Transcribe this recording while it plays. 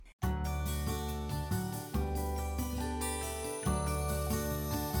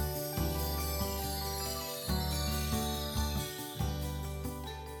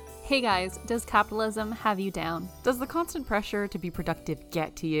Hey guys, does capitalism have you down? Does the constant pressure to be productive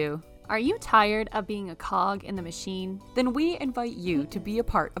get to you? Are you tired of being a cog in the machine? Then we invite you to be a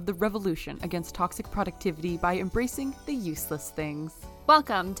part of the revolution against toxic productivity by embracing the useless things.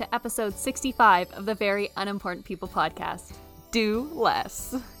 Welcome to episode 65 of the Very Unimportant People podcast. Do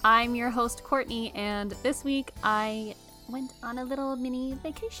less. I'm your host, Courtney, and this week I went on a little mini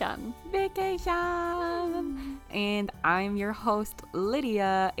vacation. And I'm your host,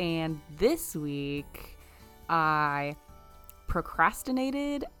 Lydia, and this week I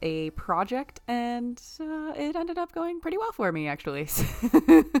procrastinated a project and it ended up going pretty well for me, actually.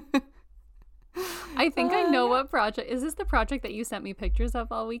 I think I know what project. Is this the project that you sent me pictures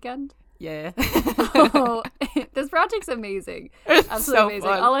of all weekend? Yeah. Oh, this project's amazing. It's Absolutely so amazing.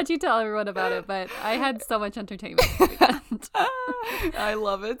 fun. I'll let you tell everyone about it, but I had so much entertainment this weekend. I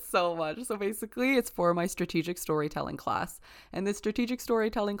love it so much. So basically, it's for my strategic storytelling class. And this strategic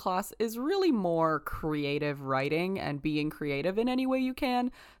storytelling class is really more creative writing and being creative in any way you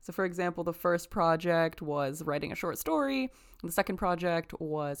can. So for example, the first project was writing a short story. The second project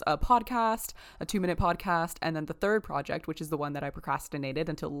was a podcast, a 2-minute podcast. And then the third project, which is the one that I procrastinated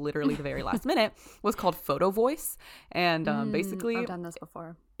until literally the very last minute, was called Photo Voice. And basically, I've done this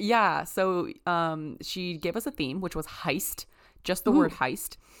before. yeah, so she gave us a theme, which was heist, just the word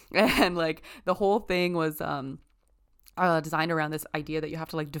heist. And like the whole thing was designed around this idea that you have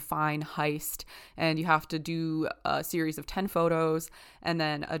to like define heist, and you have to do a series of 10 photos and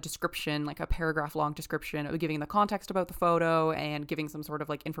then a description, like a paragraph long description of giving the context about the photo and giving some sort of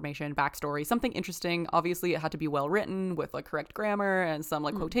like information, backstory, something interesting. Obviously it had to be well written with like correct grammar and some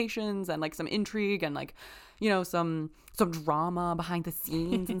like quotations and like some intrigue and like, you know, some drama behind the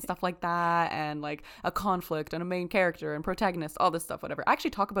scenes and stuff like that, and like a conflict and a main character and protagonist, all this stuff, whatever. I actually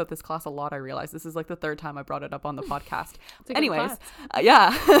talk about this class a lot. I realize this is like the third time I brought it up on the podcast. Anyways,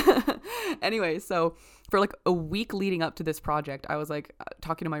 yeah. Anyways, so for like a week leading up to this project, I was like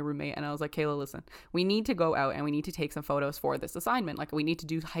talking to my roommate and I was like, Kayla, listen, we need to go out and we need to take some photos for this assignment. Like we need to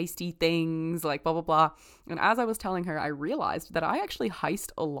do heisty things, like blah, blah, blah. And as I was telling her, I realized that I actually heist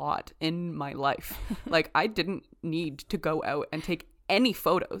a lot in my life. Like I didn't need to go out and take any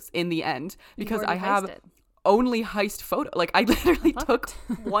photos in the end because I have only heist photo. Like I literally took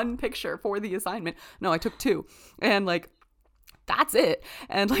one picture for the assignment. No, I took 2. And like, that's it.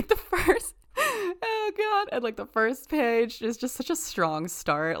 And like the first, oh God. And like the first page is just such a strong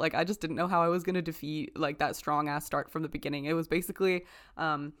start. Like I just didn't know how I was going to defeat like that strong ass start from the beginning. It was basically,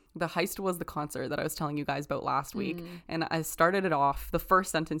 the heist was the concert that I was telling you guys about last week. And I started it off. The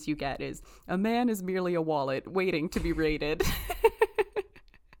first sentence you get is, a man is merely a wallet waiting to be raided.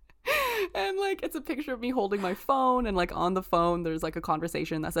 And like it's a picture of me holding my phone, and like on the phone there's like a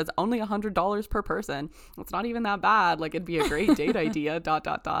conversation that says only $100 per person. It's not even that bad. Like it'd be a great date idea, ...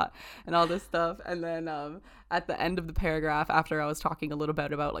 and all this stuff. And then at the end of the paragraph, after I was talking a little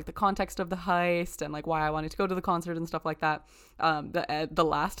bit about like the context of the heist and like why I wanted to go to the concert and stuff like that, the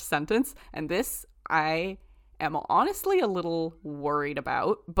last sentence, and this I am honestly a little worried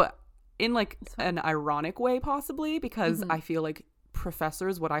about, but in like an ironic way possibly, because I feel like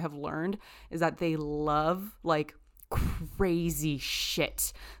professors, what I have learned is that they love like crazy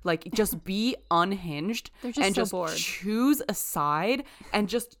shit. Like just be unhinged and just bored. Choose a side and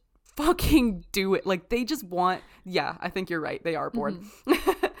just fucking do it. Like they just want, yeah, I think you're right. They are bored.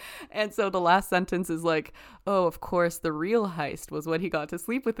 And so the last sentence is like, oh, of course, the real heist was when he got to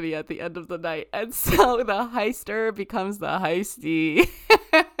sleep with me at the end of the night. And so the heister becomes the heisty.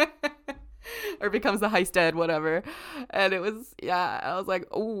 Or becomes the heisted, whatever. And it was, yeah, I was like,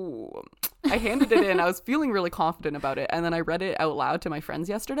 oh, I handed it in. I was feeling really confident about it. And then I read it out loud to my friends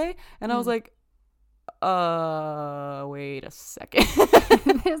yesterday. And I was like, wait a second.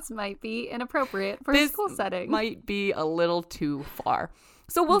 This might be inappropriate for a school setting. Might be a little too far.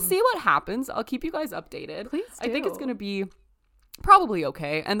 So we'll see what happens. I'll keep you guys updated. Please do. I think it's going to be probably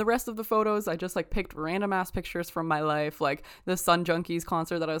okay. And the rest of the photos, I just like picked random ass pictures from my life, like the Sun Junkies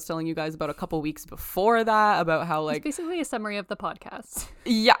concert that I was telling you guys about a couple weeks before that, about how like it's basically a summary of the podcast.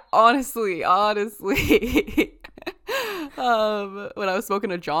 Yeah, honestly when I was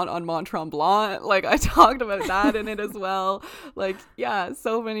smoking a jaunt on Mont Tremblant, like I talked about that in it as well. Like, yeah,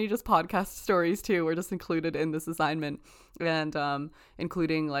 so many just podcast stories too were just included in this assignment. And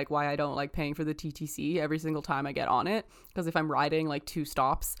including like why I don't like paying for the TTC every single time I get on it, because if I'm riding like 2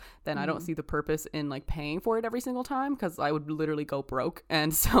 stops, then I don't see the purpose in like paying for it every single time, because I would literally go broke.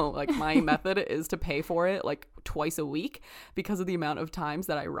 And so like my method is to pay for it like twice a week because of the amount of times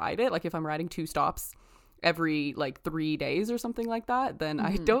that I ride it. Like if I'm riding 2 stops every like 3 days or something like that, then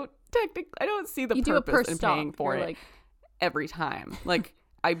I don't see the purpose in paying for it every time. Like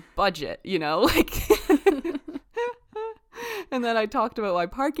I budget, you know, like. And then I talked about my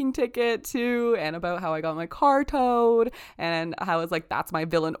parking ticket too, and about how I got my car towed, and how I was like, that's my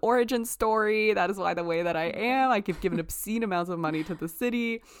villain origin story. That is why the way that I am. I've given obscene amounts of money to the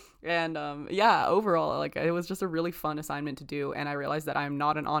city. And yeah, overall, like, it was just a really fun assignment to do. And I realized that I'm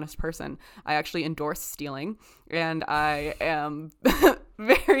not an honest person. I actually endorse stealing, and I am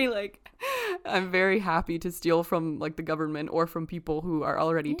I'm very happy to steal from like the government or from people who are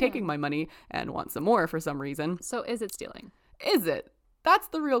already taking my money and want some more for some reason. So is it stealing? Is it? That's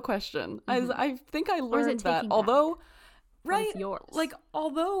the real question. I think I learned that although, right, like,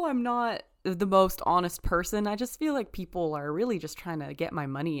 although I'm not the most honest person, I just feel like people are really just trying to get my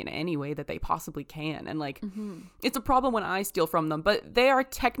money in any way that they possibly can. And like, it's a problem when I steal from them, but they are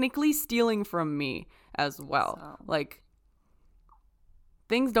technically stealing from me as well. So. Like,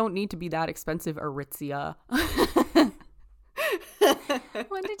 things don't need to be that expensive, Aritzia.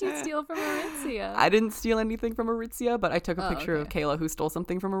 When did you steal from Aritzia? I didn't steal anything from Aritzia, but I took a picture of Kayla who stole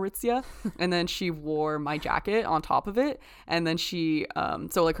something from Aritzia, and then she wore my jacket on top of it, and then she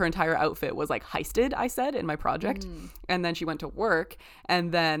so like her entire outfit was like heisted, I said, in my project. And then she went to work,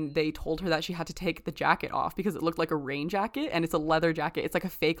 and then they told her that she had to take the jacket off because it looked like a rain jacket, and it's a leather jacket. It's like a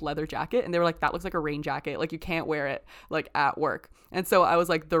fake leather jacket, and they were like, that looks like a rain jacket, like you can't wear it like at work. And so I was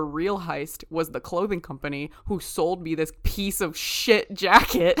like, the real heist was the clothing company who sold me this piece of shit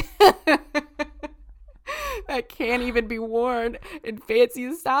jacket that can't even be worn in fancy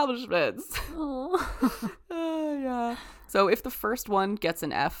establishments. Yeah. So if the first one gets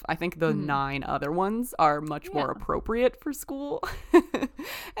an F, I think the 9 other ones are much more appropriate for school.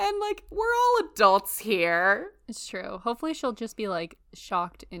 And like, we're all adults here. It's true. Hopefully she'll just be like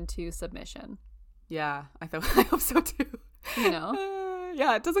shocked into submission. Yeah, I hope so too. You know?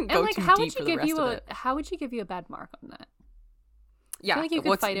 Yeah, it doesn't go like, too how deep would for you the give rest you of it. How would you give you a bad mark on that? Yeah, I feel like you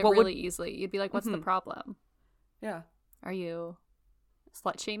could fight it really easily. You'd be like, what's the problem? Yeah. Are you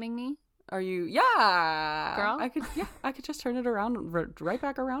slut shaming me? Are you? Yeah. Girl? I could just turn it around, right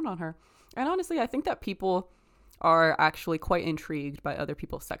back around on her. And honestly, I think that people are actually quite intrigued by other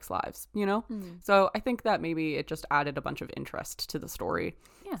people's sex lives, you know? So I think that maybe it just added a bunch of interest to the story.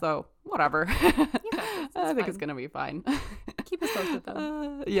 Yeah. So whatever. I think it's going to be fine. Keep us posted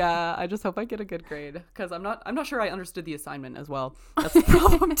though. Yeah, I just hope I get a good grade, because I'm not sure I understood the assignment as well. That's the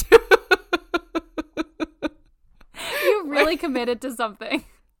problem too. You really committed to something.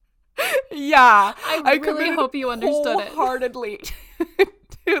 Yeah. I really hope you understood it. Wholeheartedly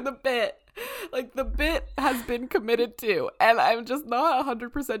to the bit. Like, the bit has been committed to, and I'm just not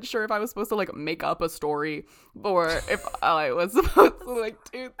 100% sure if I was supposed to like make up a story, or if I was supposed to like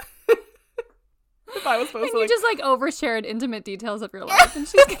do if I was supposed and to you just like overshared intimate details of your life, and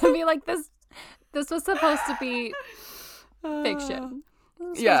she's gonna be like, this was supposed to be fiction. This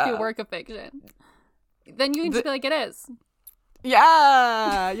was supposed to be a work of fiction. Then you can just be like, it is.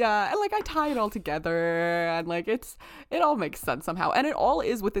 Yeah, and like, I tie it all together, and like, it all makes sense somehow, and it all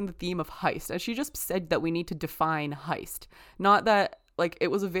is within the theme of heist. And she just said that we need to define heist, not that like it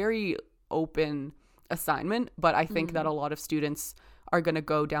was a very open assignment, but I think that a lot of students are going to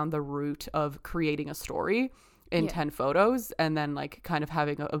go down the route of creating a story in 10 photos and then like kind of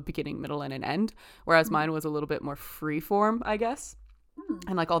having a beginning, middle, and an end, whereas mine was a little bit more free form, I guess.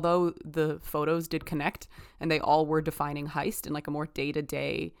 And like, although the photos did connect and they all were defining heist in like a more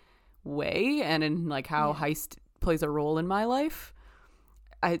day-to-day way, and in like how heist plays a role in my life,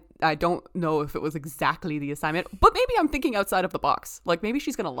 I don't know if it was exactly the assignment, but maybe I'm thinking outside of the box. Like, maybe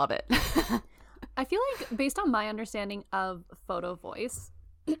she's gonna love it. I feel like, based on my understanding of photo voice,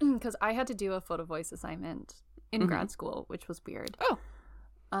 because I had to do a photo voice assignment in grad school, which was weird.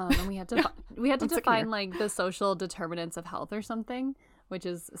 And we had to define like the social determinants of health or something, which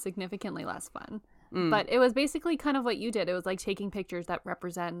is significantly less fun. But it was basically kind of what you did. It was like taking pictures that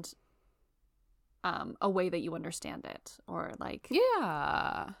represent a way that you understand it, or like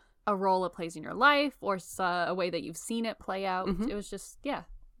a role it plays in your life, or a way that you've seen it play out. It was just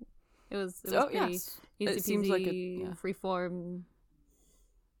it was pretty easy peasy, like free form.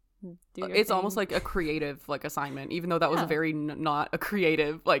 It's almost like a creative like assignment, even though that was a very not a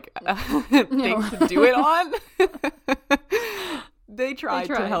creative like thing to do it on. They tried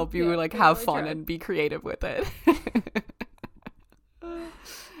to help you like have fun and be creative with it.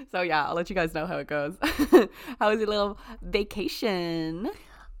 So yeah, I'll let you guys know how it goes. How was your little vacation?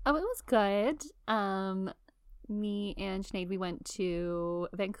 Oh, it was good. Me and Sinead, we went to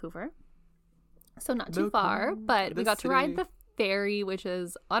Vancouver, so not too far, but we got to ride the ferry, which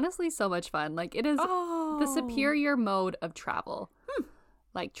is honestly so much fun. Like, it is the superior mode of travel.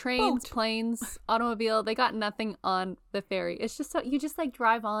 Like trains, Boat. planes, automobile, they got nothing on the ferry. It's just so you just like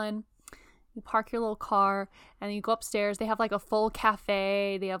drive on, you park your little car, and you go upstairs. They have like a full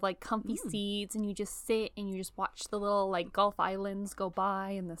cafe. They have like comfy seats, and you just sit and you just watch the little like Gulf Islands go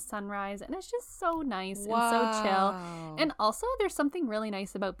by and the sunrise, and it's just so nice and so chill. And also, there's something really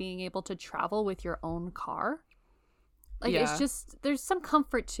nice about being able to travel with your own car. Like it's just there's some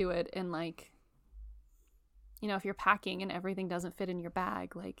comfort to it, and like, you know, if you're packing and everything doesn't fit in your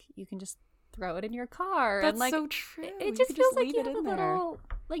bag, like you can just throw it in your car. That's and like so true. it just feels like you have a little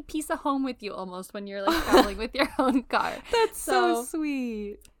like piece of home with you almost when you're like traveling with your own car. That's so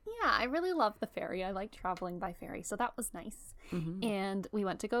sweet. Yeah, I really love the ferry. I like traveling by ferry, so that was nice. And we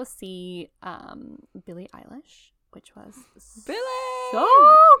went to go see Billie Eilish, which was so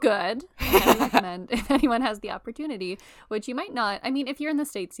good. I highly recommend if anyone has the opportunity, which you might not. I mean, if you're in the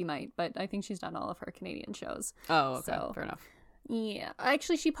States, you might, but I think she's done all of her Canadian shows. Oh, okay. So, fair enough. Yeah.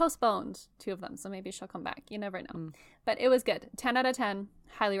 Actually, she postponed 2 of them, so maybe she'll come back. You never know. But it was good. 10 out of 10.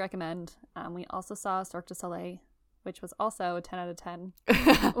 Highly recommend. We also saw Cirque du Soleil, which was also a 10 out of 10.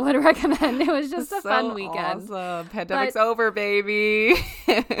 Would recommend. It was just a fun weekend. Awesome. Pandemic's over, baby.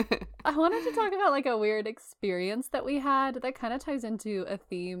 I wanted to talk about like a weird experience that we had that kind of ties into a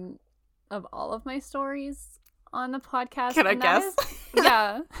theme of all of my stories on the podcast. Can I guess?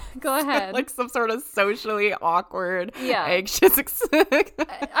 Yeah, go ahead. Like some sort of socially awkward, I anxious.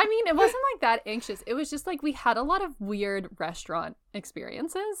 mean, it wasn't like that anxious. It was just like we had a lot of weird restaurant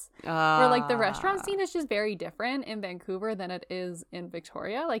experiences where like the restaurant scene is just very different in Vancouver than it is in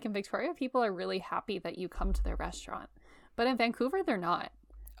Victoria. Like in Victoria, people are really happy that you come to their restaurant. But in Vancouver, they're not.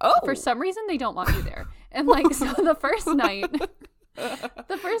 Oh. For some reason, they don't want you there. And like, so the first night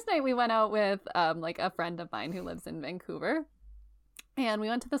we went out with like a friend of mine who lives in Vancouver. And we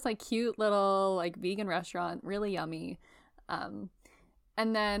went to this like cute little like vegan restaurant, really yummy. And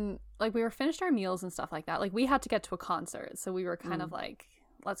then like we were finished our meals and stuff like that. Like we had to get to a concert. So we were kind of like,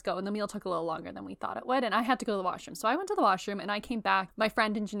 let's go. And the meal took a little longer than we thought it would. And I had to go to the washroom. So I went to the washroom and I came back. My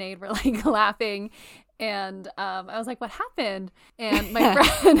friend and Janaid were like laughing. And I was like, what happened? And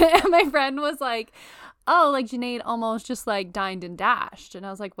my friend was like, oh, like Janaid almost just like dined and dashed. And I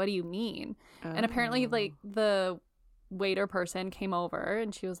was like, what do you mean? And apparently like the waiter person came over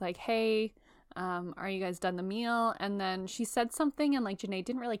and she was like, hey, are you guys done the meal? And then she said something and like Janaid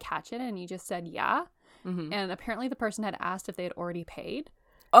didn't really catch it. And he just said, yeah. And apparently the person had asked if they had already paid.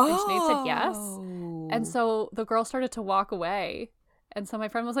 And Sinead said yes. And so the girl started to walk away. And so my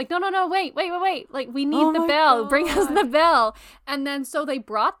friend was like, no, wait. Like, we need the bill. God. Bring us the bill. And then so they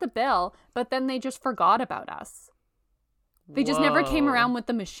brought the bill, but then they just forgot about us. They just never came around with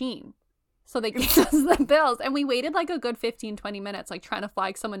the machine. So they gave us the bills. And we waited like a good 15, 20 minutes, like trying to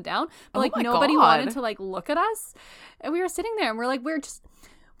flag someone down. But like nobody wanted to like look at us. And we were sitting there and we're like,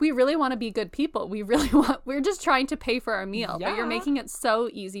 we really want to be good people. We're just trying to pay for our meal, but you're making it so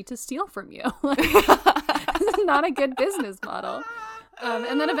easy to steal from you. Like, this is not a good business model.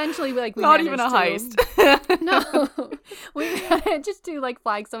 And then eventually we not even a heist. No, we just to like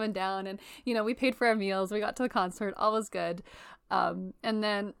flag someone down, and you know we paid for our meals. We got to the concert, all was good. And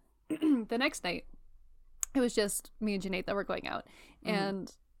then the next night, it was just me and Janaid that were going out,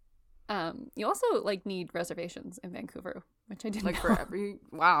 and you also like need reservations in Vancouver, which I didn't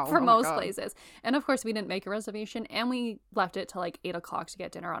know. For most places. And of course we didn't make a reservation, and we left it till like 8:00 to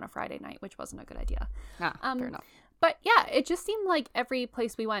get dinner on a Friday night, which wasn't a good idea. Fair enough. But yeah, it just seemed like every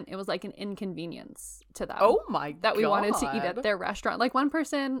place we went, it was like an inconvenience to them. Oh my God. That we wanted to eat at their restaurant. Like one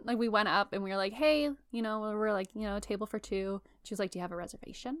person, like we went up and we were like, hey, you know, we're like, you know, a table for 2. She was like, do you have a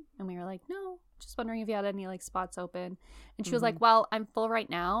reservation? And we were like, no, just wondering if you had any like spots open. And she was like, well, I'm full right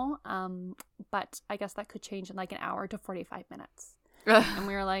now. But I guess that could change in like an hour to 45 minutes. And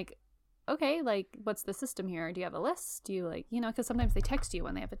we were like, okay, like what's the system here? Do you have a list? Do you like, you know, because sometimes they text you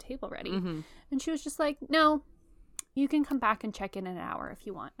when they have a table ready. And she was just like, no. You can come back and check in an hour if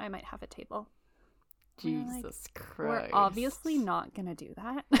you want. I might have a table. Jesus Christ. We're obviously not going to do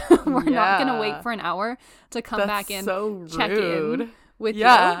that. We're not going to wait for an hour to come back in, check in with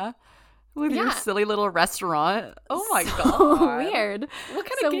you. With your silly little restaurant. Oh my God. Weird. What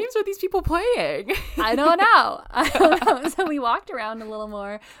kind of games are these people playing? I don't know. So we walked around a little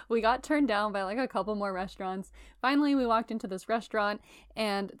more. We got turned down by like a couple more restaurants. Finally, we walked into this restaurant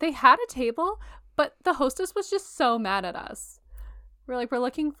and they had a table, but the hostess was just so mad at us. We're like, we're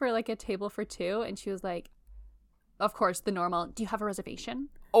looking for like a table for 2. And she was like, of course, the normal, do you have a reservation?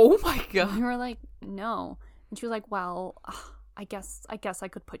 Oh my God. And we were like, no. And she was like, well, I guess I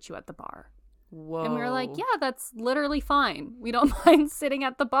could put you at the bar. Whoa. And we were like, yeah, that's literally fine. We don't mind sitting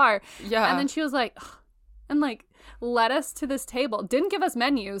at the bar. Yeah. And then she was like, and like led us to this table, didn't give us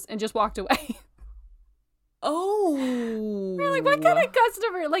menus, and just walked away. Oh. We're like, what kind of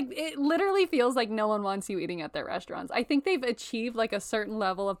customer? Like, it literally feels like no one wants you eating at their restaurants. I think they've achieved like a certain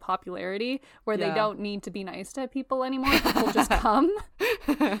level of popularity where they don't need to be nice to people anymore. People just come.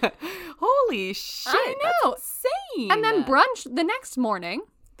 Holy shit. I know. That's insane. And then brunch the next morning,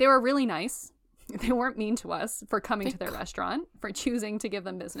 they were really nice. They weren't mean to us for coming to their restaurant, for choosing to give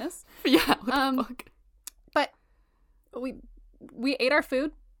them business. Yeah. What the fuck? But we ate our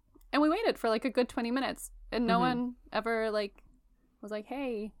food and we waited for like a good 20 minutes. And no one ever like was like,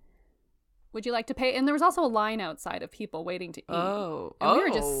 hey, would you like to pay? And there was also a line outside of people waiting to eat. Oh. And we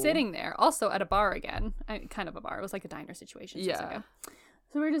were just sitting there, also at a bar again. Kind of a bar. It was like a diner situation. Yeah.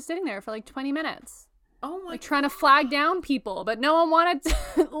 So we were just sitting there for like 20 minutes. Oh my like trying to flag down people, but no one wanted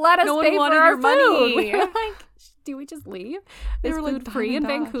to let us no pay one wanted for our your food. money. We were like, do we just leave? Is food like, free in Dash.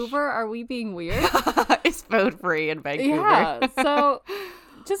 Vancouver? Are we being weird? It's food free in Vancouver. Yeah. So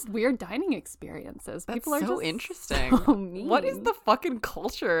just weird dining experiences. People That's are so just interesting. so mean. What is the fucking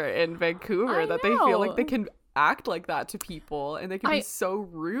culture in Vancouver that they feel like they can act like that to people and they can be so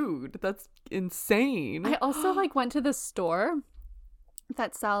rude? That's insane. I also like went to this store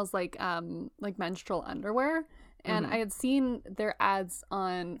that sells like menstrual underwear, and I had seen their ads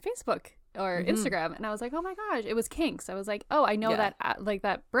on Facebook or Instagram, and I was like, oh my gosh, it was Kinks. I was like, oh, I know that like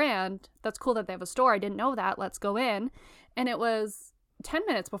that brand. That's cool that they have a store. I didn't know that. Let's go in. And it was 10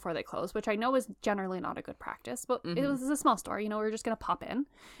 minutes before they close, which I know is generally not a good practice, but it was a small store, we were just gonna pop in,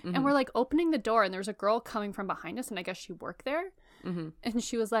 and we're like opening the door, and there's a girl coming from behind us, and I guess she worked there, and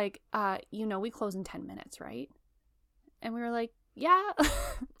she was like, we close in 10 minutes, right? And we were like, yeah,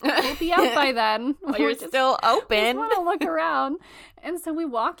 we'll be out by then. Well, you're still open. We just want to look around. And so we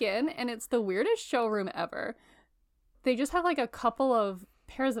walk in, and it's the weirdest showroom ever. They just have like a couple of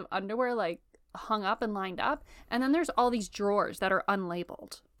pairs of underwear like hung up and lined up, and then there's all these drawers that are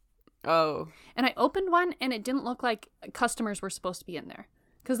unlabeled. Oh. And I opened one, and it didn't look like customers were supposed to be in there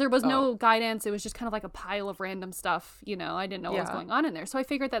because there was no guidance. It was just kind of like a pile of random stuff. I didn't know what was going on in there, so I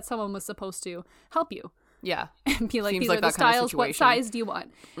figured that someone was supposed to help you. Yeah. And be like, Seems these like are the that kind of styles. What situation. size do you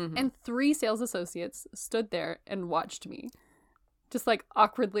want? And 3 sales associates stood there and watched me, just like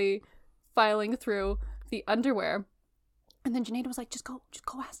awkwardly filing through the underwear. And then Janaida was like, just go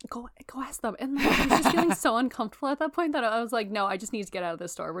ask them. And like, I was just feeling so uncomfortable at that point that I was like, no, I just need to get out of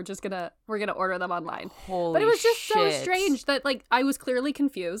this store. We're gonna order them online. Holy but it was just shit. so strange that like I was clearly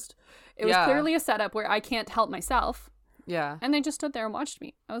confused. It was clearly a setup where I can't help myself. Yeah. And they just stood there and watched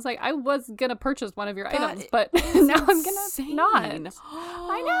me. I was like, I was gonna purchase one of your items, but now I'm gonna not.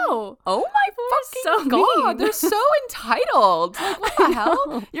 I know. Oh my fucking god, mean. they're so entitled. Like, what the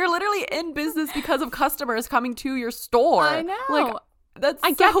hell? You're literally in business because of customers coming to your store. I know. Like, that's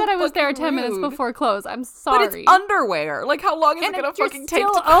I get so that I was there fucking 10 minutes rude. before close. I'm sorry. But it's underwear. Like, how long is it gonna you're fucking take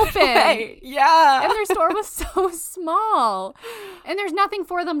still to put open. away? Yeah. And their store was so small. And there's nothing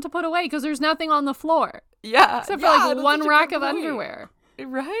for them to put away because there's nothing on the floor. Yeah. Except for that's like such one a rack good of point. underwear.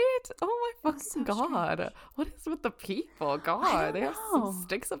 Right? Oh my fucking so god. strange. What is with the people? God, they have know. some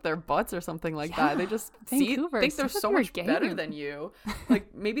sticks up their butts or something like that. They just Vancouver, think they're such a so weird much game. better than you.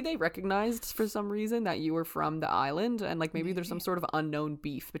 Like, maybe they recognized for some reason that you were from the island, and like maybe there's some sort of unknown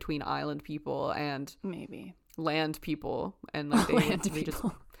beef between island people and Maybe. land people, and like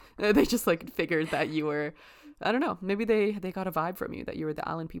People. they just like figured that you were, I don't know, maybe they got a vibe from you that you were the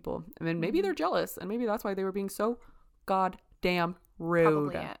island people, and then maybe they're jealous, and maybe that's why they were being so goddamn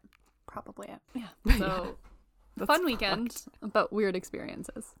rude. Probably it. Yeah. So, That's fun weekend, but weird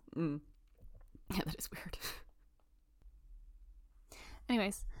experiences. Yeah, that is weird.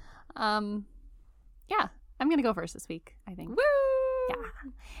 Anyways, yeah, I'm gonna go first this week, I think. Woo! Yeah.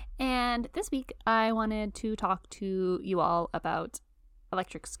 And this week, I wanted to talk to you all about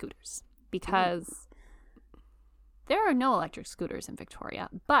electric scooters because there are no electric scooters in Victoria,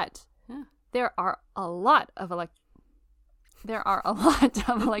 but there are a lot of electric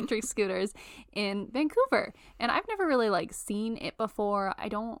scooters in Vancouver, and I've never really like seen it before.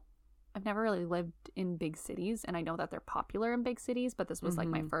 I've never really lived in big cities, and I know that they're popular in big cities, but this was like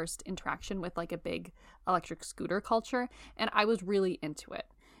my first interaction with like a big electric scooter culture, and I was really into it,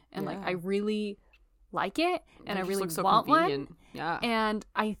 and like I really like it, and I really want one. Yeah. And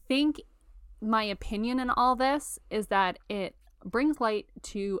I think my opinion in all this is that it brings light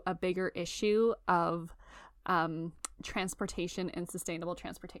to a bigger issue of transportation and sustainable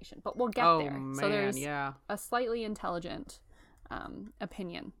transportation, but we'll get there. Man, so there's a slightly intelligent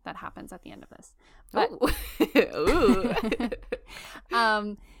opinion that happens at the end of this, but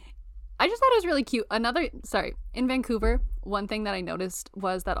I just thought it was really cute. In Vancouver, one thing that I noticed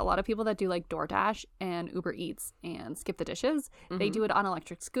was that a lot of people that do like DoorDash and Uber Eats and Skip the Dishes, they do it on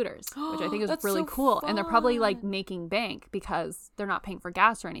electric scooters, which I think is really cool. And they're probably like making bank because they're not paying for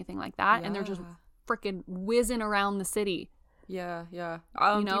gas or anything like that. And they're just freaking whizzing around the city. Yeah. Do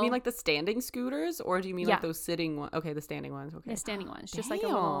you mean like the standing scooters, or do you mean like those sitting ones? Okay, the standing ones. Okay. The standing ones. Just like a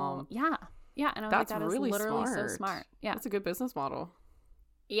little, yeah. And I was That's like, that is really literally smart. so smart. Yeah. That's a good business model.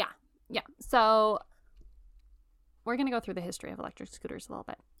 Yeah. So we're going to go through the history of electric scooters a little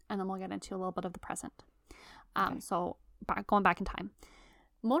bit, and then we'll get into a little bit of the present. So going back in time,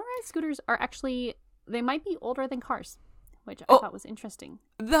 motorized scooters are actually, they might be older than cars, which I thought was interesting.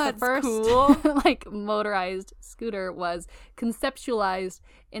 That's the first, cool. like motorized scooter was conceptualized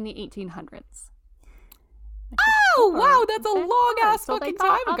in the 1800s. Oh, wow, that's a long-ass So fucking they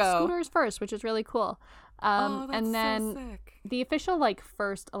thought time of ago. scooters first, which is really cool. That's And then so sick. the official like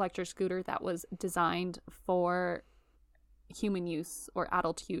first electric scooter that was designed for human use or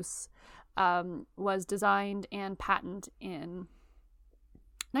adult use was designed and patented in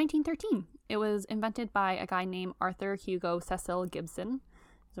 1913. It was invented by a guy named Arthur Hugo Cecil Gibson.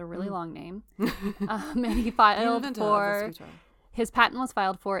 It's a really long name. And he filed for... His patent was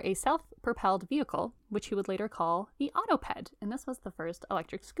filed for a self-propelled vehicle, which he would later call the Autoped, and this was the first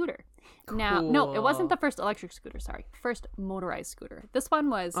electric scooter. Cool. Now, no, it wasn't the first electric scooter, sorry. First motorized scooter. This one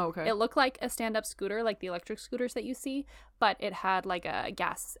was, it looked like a stand-up scooter, like the electric scooters that you see, but it had like a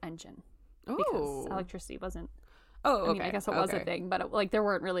gas engine. Because electricity wasn't, I mean, I guess it was a thing, but like there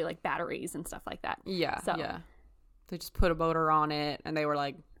weren't really like batteries and stuff like that. Yeah. They just put a motor on it, and they were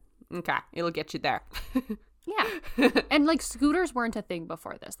like, okay, it'll get you there. Yeah. And like scooters weren't a thing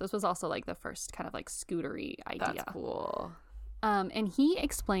before this. This was also like the first kind of like scootery idea. That's cool. And he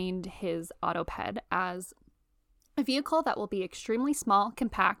explained his Autoped as a vehicle that will be extremely small,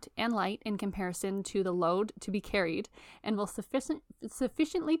 compact, and light in comparison to the load to be carried, and will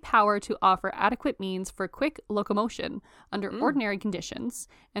sufficiently power to offer adequate means for quick locomotion under ordinary conditions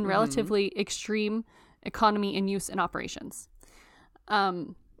and relatively extreme economy in use and operations.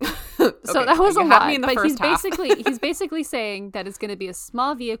 So that was a lot, but he's basically saying that it's going to be a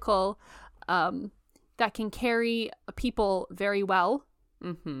small vehicle that can carry people very well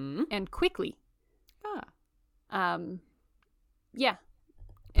and quickly. Yeah,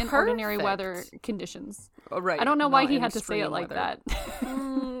 in ordinary weather conditions. Oh, right. I don't know why he had to say it like that.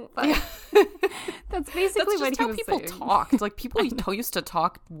 But that's basically what he was saying. That's how people talked. Like people used to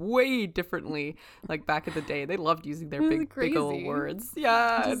talk way differently. Like back in the day, they loved using their big old words.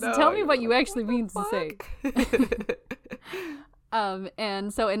 Yeah. Just tell me what you actually mean to say.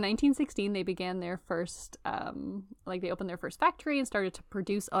 And so in 1916, they began their first, they opened their first factory and started to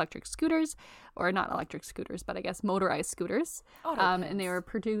produce electric scooters, or not electric scooters, but I guess motorized scooters. And they were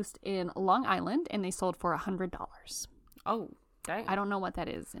produced in Long Island, and they sold for $100. Oh, dang. I don't know what that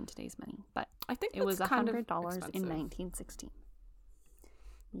is in today's money, but I think it was $100 in 1916.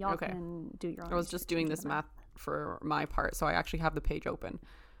 Y'all can do your own. I was just doing this math for my part, so I actually have the page open.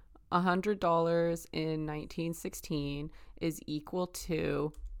 $100 in 1916 is equal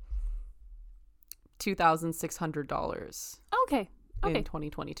to $2,600. Okay. In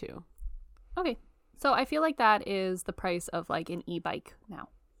 2022. Okay. So I feel like that is the price of like an e-bike now.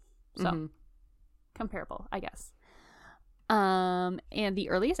 So comparable, I guess. And the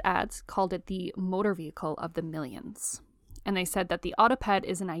earliest ads called it the motor vehicle of the millions. And they said that the Autoped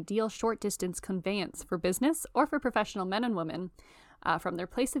is an ideal short distance conveyance for business or for professional men and women from their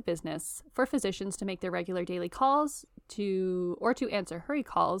place of business, for physicians to make their regular daily calls to answer hurry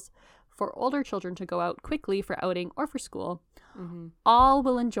calls, for older children to go out quickly for outing or for school. All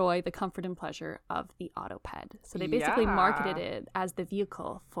will enjoy the comfort and pleasure of the Autoped. So they basically marketed it as the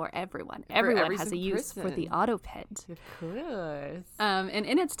vehicle for everyone. Everyone has a use for the Autoped. Of course. And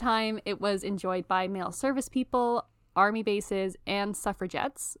in its time, it was enjoyed by male service people, army bases, and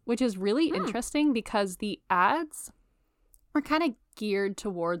suffragettes, which is really interesting because the ads were kind of geared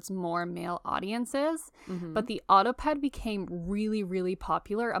towards more male audiences, but the Autoped became really, really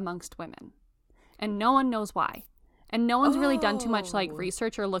popular amongst women. And no one knows why. And no one's really done too much like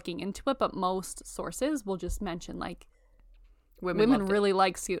research or looking into it, but most sources will just mention like women really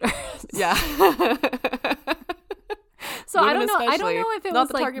like scooters. Yeah. So I don't know if it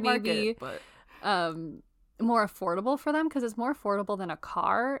was like maybe market, but... more affordable for them because it's more affordable than a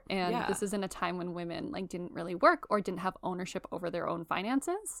car, and Yeah. this is in a time when women like didn't really work or didn't have ownership over their own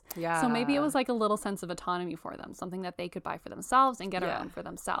finances. Yeah. So maybe it was like a little sense of autonomy for them, something that they could buy for themselves and get Yeah. around for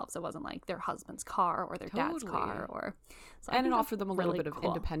themselves. It wasn't like their husband's car or their dad's Totally. car, or so I And it think that's offered them a little really bit of cool.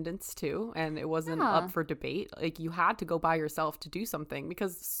 independence too, and it wasn't Yeah. up for debate. Like you had to go by yourself to do something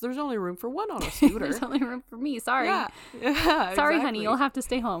because there's only room for one on a scooter. There's only room for me. Sorry. Yeah. Yeah, Sorry, honey. exactly. You'll have to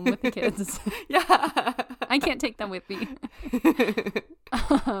stay home with the kids. Yeah. I can't take them with me.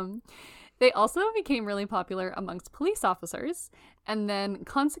 They also became really popular amongst police officers, and then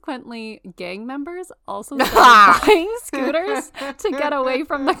consequently gang members also started buying scooters to get away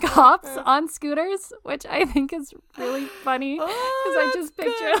from the cops on scooters, which I think is really funny because I just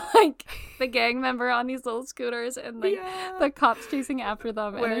picture like the gang member on these little scooters and like the cops chasing after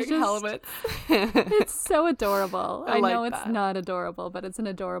them, and Wearing it's just helmets. it's so adorable. I like know it's that. not adorable, but it's an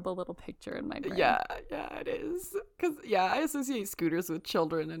adorable little picture in my brain. Yeah, it is. Because, I associate scooters with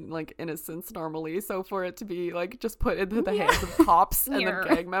children and, like, innocence normally. So for it to be, like, just put into the hands of cops and Yeah.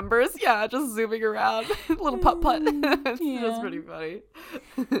 the gang members, just zooming around, little putt-putt. It's just pretty funny.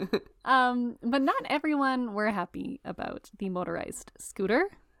 But not everyone were happy about the motorized scooter.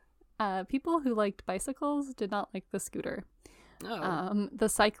 People who liked bicycles did not like the scooter. Oh. The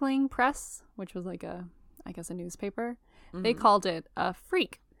cycling press, which was like a newspaper, they Mm-hmm. called it a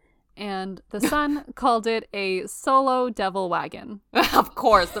freak. And the Sun called it a solo devil wagon. Of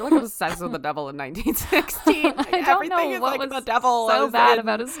course. They're, like, obsessed with the devil in 1916. Like, I don't everything know is what like was the devil so is bad in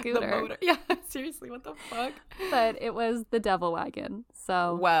about a the scooter. motor. Yeah, seriously, what the fuck? But it was the devil wagon.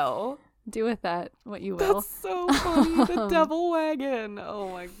 So Well, do with that what you will. that's so funny. The devil wagon. Oh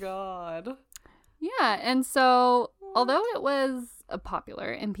my god. Yeah, and so although it was popular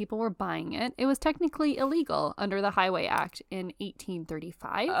and people were buying it, it was technically illegal under the Highway Act in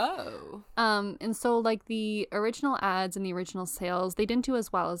 1835. Oh. And so like the original ads and the original sales, they didn't do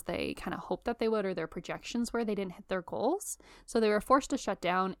as well as they kind of hoped that they would, or their projections were. They didn't hit their goals. So they were forced to shut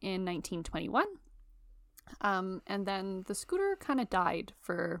down in 1921. And then the scooter kind of died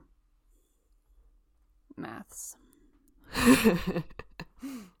for maths.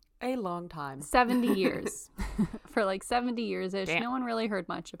 A long time. 70 years. For like 70 years-ish, Damn. no one really heard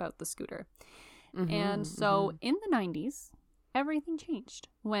much about the scooter. Mhm, And so in the 90s, everything changed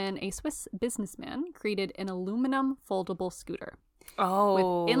when a Swiss businessman created an aluminum foldable scooter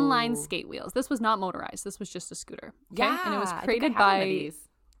Oh. with inline skate wheels. This was not motorized. This was just a scooter. Okay? Yeah. And it was I think I created had one of by... these.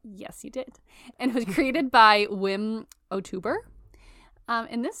 Yes, you did. And it was created by Wim Otuber.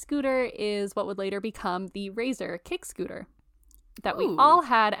 And this scooter is what would later become the Razor kick scooter that we Ooh. all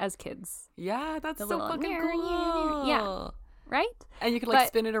had as kids. Yeah, that's The so little fucking mirror, cool. yeah. Right? And you could like But-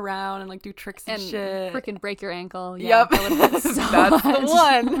 spin it around and like do tricks and, shit. freaking break your ankle. Yeah, Yep. that would hurt so That's much. the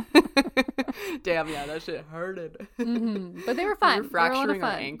one. Damn, yeah, that shit hurted. But they were fun. We were They were a lot of fracturing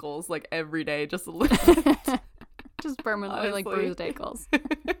our fun. ankles like every day, just a little bit. Just permanently like Honestly. bruised ankles.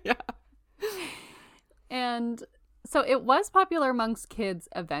 Yeah. And so it was popular amongst kids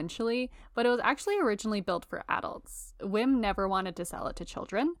eventually, but it was actually originally built for adults. Wim never wanted to sell it to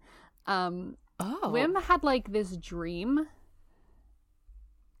children. Oh. Wim had like this dream.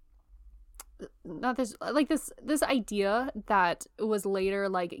 Not this, like this idea that was later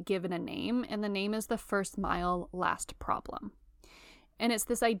like given a name, and the name is the first mile last problem. And it's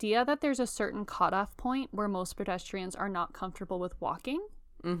this idea that there's a certain cutoff point where most pedestrians are not comfortable with walking.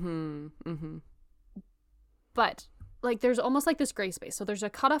 Mm-hmm. Mm-hmm. But like there's almost like this gray space. So there's a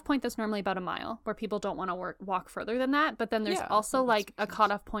cutoff point that's normally about a mile where people don't want to walk further than that. But then there's Yeah, also that like makes a sense.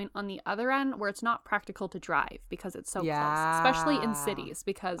 cutoff point on the other end where it's not practical to drive because it's so Yeah. close, especially in cities,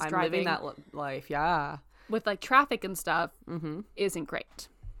 because I'm driving living that life, yeah. with like traffic and stuff Mm-hmm. isn't great.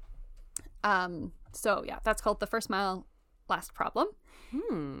 So yeah, that's called the first mile last problem.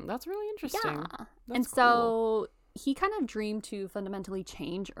 That's really interesting. Yeah. That's And so he kind of dreamed to fundamentally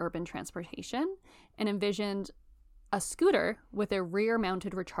change urban transportation and envisioned a scooter with a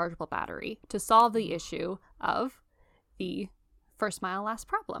rear-mounted rechargeable battery to solve the issue of the first mile last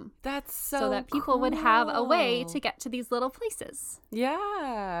problem. That's So that people would have a way cool. to get to these little places.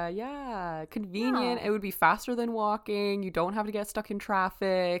 Yeah. Convenient. Yeah. It would be faster than walking. You don't have to get stuck in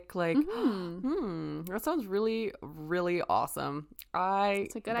traffic. Like, that sounds really, really awesome.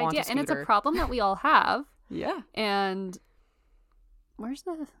 It's a good want idea. And it's a scooter. problem that we all have. Yeah. And there's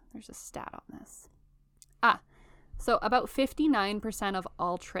a stat on this. So about 59% of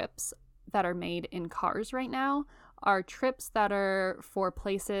all trips that are made in cars right now are trips that are for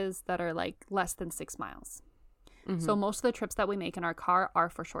places that are like less than 6 miles. So most of the trips that we make in our car are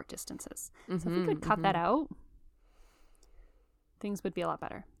for short distances. So if we could cut that out, things would be a lot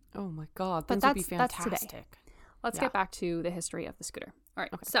better. Oh my God, But things would be that's today. fantastic. Let's get back to the history of the scooter. All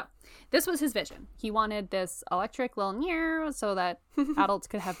right, so this was his vision. He wanted this electric little near so that adults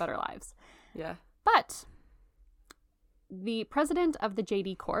could have better lives. Yeah. But the president of the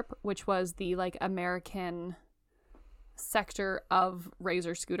JD Corp, which was the like American sector of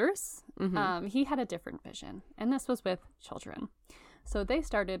Razor scooters, he had a different vision, and this was with children. So they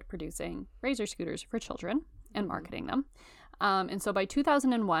started producing Razor scooters for children and marketing them. And so by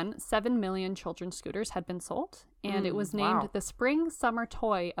 2001, 7 million children's scooters had been sold, and it was named the Spring Summer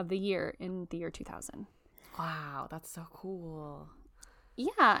Toy of the Year in the year 2000. Wow, that's so cool.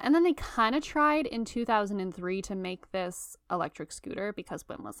 Yeah, and then they kind of tried in 2003 to make this electric scooter because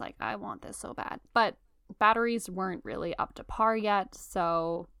Wim was like, I want this so bad. But batteries weren't really up to par yet,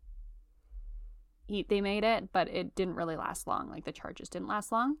 so they made it, but it didn't really last long. Like, the charges didn't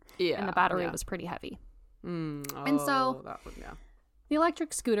last long, and the battery was pretty heavy. And so the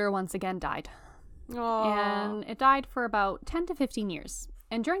electric scooter once again died. And it died for about 10 to 15 years.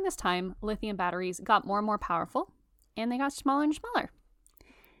 And during this time, lithium batteries got more and more powerful, and they got smaller and smaller.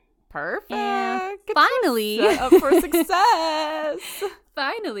 Perfect. And finally, set up for success.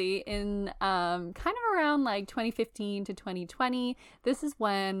 Finally, in kind of around like 2015 to 2020, this is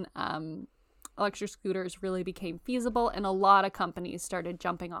when electric scooters really became feasible, and a lot of companies started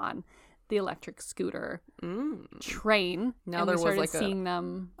jumping on the electric scooter train. Now there was like seeing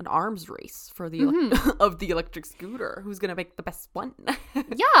them an arms race for the of the electric scooter. Who's gonna make the best one?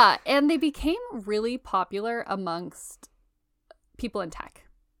 Yeah, and they became really popular amongst people in tech.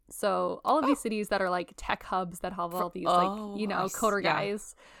 So all of these cities that are like tech hubs that have all these coder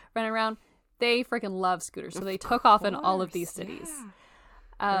guys running around, they freaking love scooters. So they took off in all of these cities.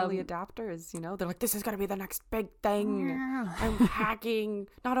 Early adapters, they're like, this is going to be the next big thing. I'm hacking.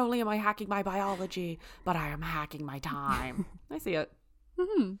 Not only am I hacking my biology, but I am hacking my time. I see it.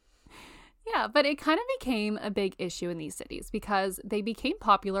 Yeah, but it kind of became a big issue in these cities because they became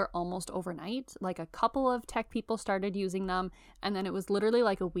popular almost overnight. Like, a couple of tech people started using them, and then it was literally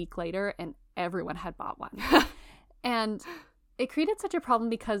like a week later and everyone had bought one. And it created such a problem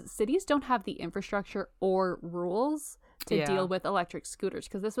because cities don't have the infrastructure or rules to deal with electric scooters,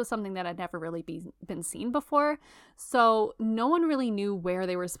 because this was something that had never really been seen before. So no one really knew where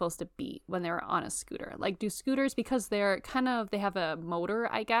they were supposed to be when they were on a scooter. Like, do scooters, because they have a motor,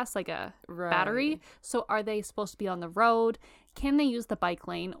 I guess, like a battery. So are they supposed to be on the road? Can they use the bike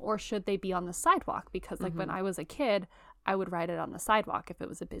lane, or should they be on the sidewalk? Because like when I was a kid, I would ride it on the sidewalk if it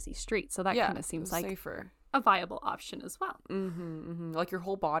was a busy street. So that kind of seems like safer. A viable option as well. Like, your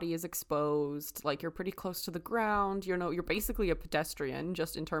whole body is exposed. Like, you're pretty close to the ground. You're basically a pedestrian,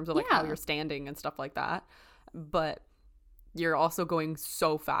 just in terms of like how you're standing and stuff like that. But you're also going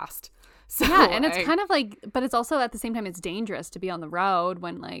so fast. So yeah, and it's kind of like, but it's also at the same time, it's dangerous to be on the road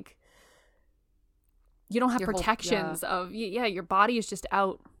when like you don't have protections of your body is just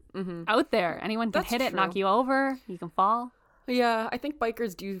out there. Anyone can hit it, knock you over. You can fall. Yeah, I think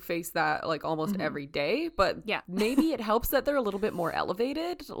bikers do face that like almost every day, but maybe it helps that they're a little bit more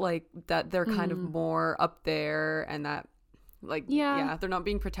elevated, like that they're kind of more up there, and that like they're not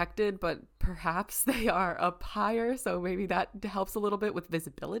being protected, but perhaps they are up higher, so maybe that helps a little bit with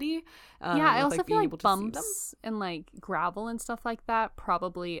visibility. I also feel like bumps and like gravel and stuff like that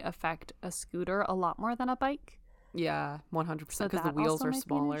probably affect a scooter a lot more than a bike. Yeah, 100%, because the wheels are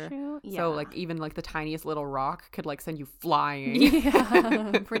smaller. So like even like the tiniest little rock could like send you flying.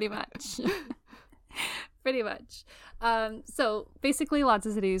 Yeah, pretty much. Pretty much. So basically lots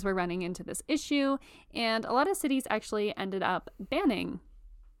of cities were running into this issue, and a lot of cities actually ended up banning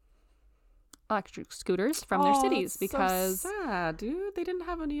electric scooters from their cities because so sad, dude. They didn't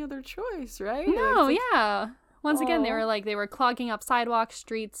have any other choice, right? No, Once again, they were clogging up sidewalks,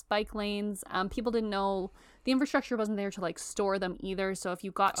 streets, bike lanes. People didn't know the infrastructure wasn't there to like store them either. So if you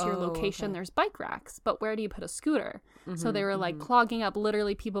got to your location, there's bike racks, but where do you put a scooter? So they were like clogging up,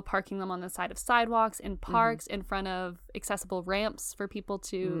 literally people parking them on the side of sidewalks, in parks, in front of accessible ramps for people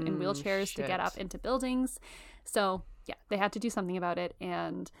to in wheelchairs to get up into buildings. So yeah, they had to do something about it.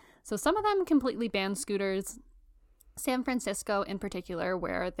 And so some of them completely banned scooters. San Francisco in particular,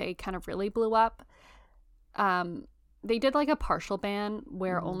 where they kind of really blew up. They did like a partial ban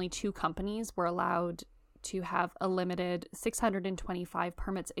where only 2 companies were allowed to have a limited 625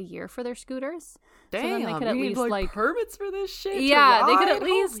 permits a year for their scooters. Damn, so then they could at least like permits for this shit. Yeah, they could at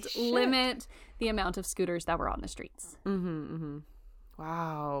least limit the amount of scooters that were on the streets.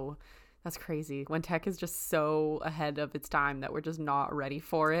 Wow. That's crazy. When tech is just so ahead of its time that we're just not ready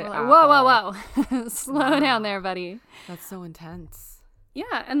for it. Like, whoa. Slow down there, buddy. That's so intense.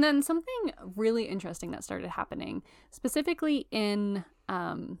 Yeah, and then something really interesting that started happening, specifically in,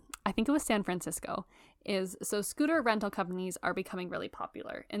 I think it was San Francisco, is so scooter rental companies are becoming really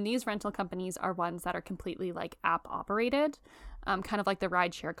popular. And these rental companies are ones that are completely like app operated, kind of like the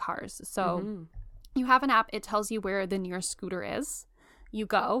rideshare cars. So you have an app, it tells you where the nearest scooter is. You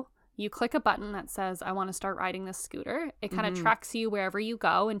go, you click a button that says, I want to start riding this scooter. It kind of tracks you wherever you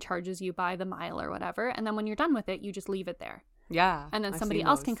go and charges you by the mile or whatever. And then when you're done with it, you just leave it there. Yeah. And then somebody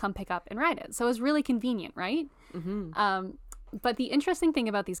else can come pick up and ride it. So it's really convenient, right? But the interesting thing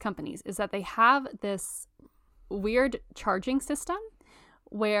about these companies is that they have this weird charging system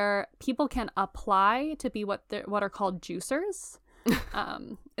where people can apply to be what are called juicers.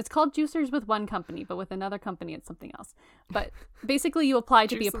 It's called juicers with one company, but with another company, it's something else. But basically, you apply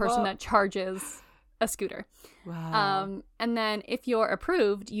to be a person that charges a scooter. Wow. And then if you're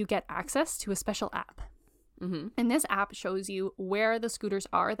approved, you get access to a special app. And this app shows you where the scooters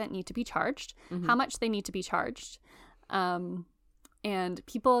are that need to be charged, how much they need to be charged. And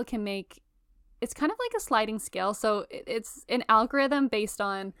people can make, it's kind of like a sliding scale. So it's an algorithm based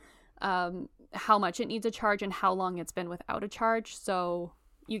on how much it needs a charge and how long it's been without a charge. So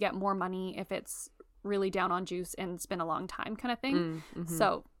you get more money if it's really down on juice and it's been a long time kind of thing.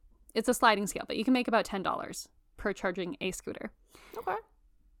 So it's a sliding scale, but you can make about $10 per charging a scooter. Okay.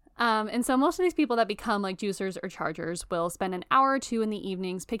 And so most of these people that become like juicers or chargers will spend an hour or two in the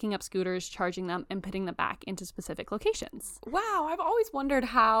evenings picking up scooters, charging them, and putting them back into specific locations. Wow, I've always wondered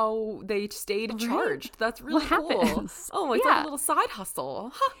how they stayed charged. That's really cool. Happens? Oh, it's like a little side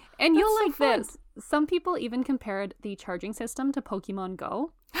hustle. Huh, and you'll like this. Some people even compared the charging system to Pokemon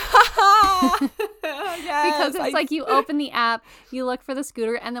Go. Yes, because it's like you open the app, you look for the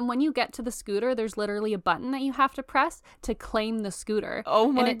scooter, and then when you get to the scooter, there's literally a button that you have to press to claim the scooter.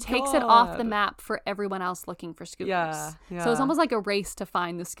 Oh my God. And it takes it off the map for everyone else looking for scooters. Yeah. So it's almost like a race to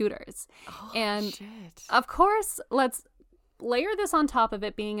find the scooters. Oh, and shit. Of course, let's layer this on top of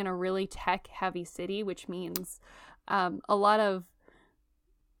it being in a really tech-heavy city, which means a lot of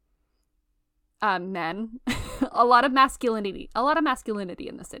men, a lot of masculinity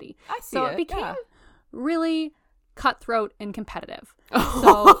in the city. I see so it became really cutthroat and competitive.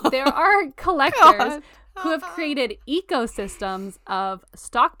 So there are collectors who have created ecosystems of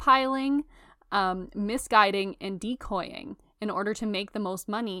stockpiling, misguiding, and decoying in order to make the most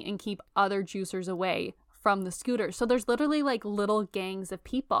money and keep other juicers away from the scooters. So there's literally like little gangs of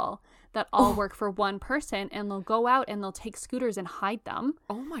people that all work for one person, and they'll go out and they'll take scooters and hide them.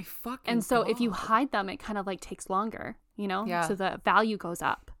 Oh my fucking And so God. if you hide them, it kind of like takes longer, you know? Yeah. So the value goes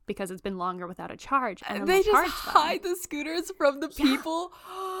up because it's been longer without a charge. And then they they'll just charge them. hide the scooters from the people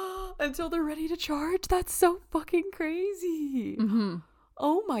until they're ready to charge. That's so fucking crazy.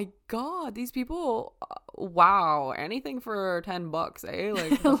 Oh my God, these people! Wow, anything for $10, eh?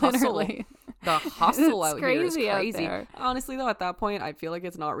 Like the Literally. The hustle It's out here is crazy out crazy. there. Honestly, though, at that point, I feel like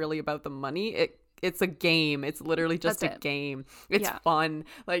it's not really about the money. It's a game. It's literally just That's a it. game. It's fun.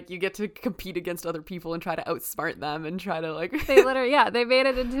 Like, you get to compete against other people and try to outsmart them and try to like. They literally, they made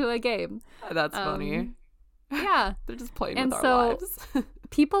it into a game. That's funny. Yeah. They're just playing And with so- our lives.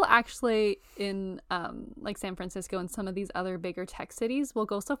 People actually in like San Francisco and some of these other bigger tech cities will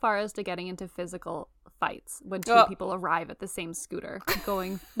go so far as to getting into physical fights when two people arrive at the same scooter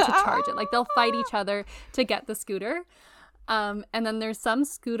going to charge it. Like they'll fight each other to get the scooter. And then there's some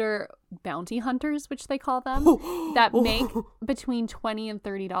scooter bounty hunters, which they call them, that make between $20 and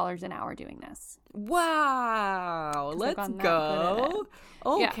 $30 an hour doing this. Wow. Let's gotten that good at go. it.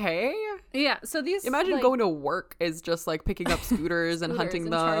 Okay. Yeah. So these Imagine like, going to work is just like picking up scooters and hunting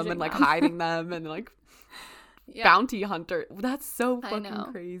and them charging and like them. hiding them and like bounty hunter. That's so fucking know.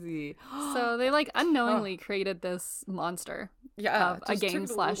 crazy. So they like unknowingly created this monster of a just game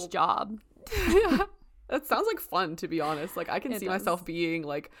took / little- job. That sounds like fun, to be honest. Like I can It see does. myself being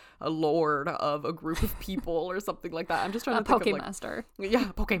like a lord of a group of people or something like that. I'm just trying A to think of like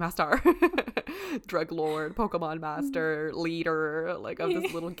Pokemaster. Pokemaster, drug lord, Pokemon master, leader, like of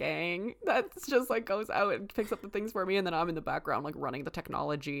this little gang that's just like goes out and picks up the things for me, and then I'm in the background like running the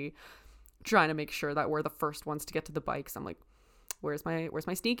technology, trying to make sure that we're the first ones to get to the bikes. I'm like, where's my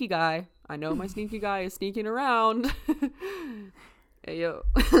sneaky guy? I know my sneaky guy is sneaking around. Hey yo,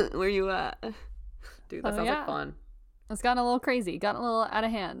 where you at? Dude, that sounds like fun. It's gotten a little crazy, gotten a little out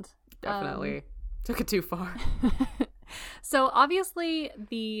of hand. Definitely. Took it too far. So obviously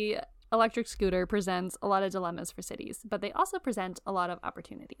the electric scooter presents a lot of dilemmas for cities, but they also present a lot of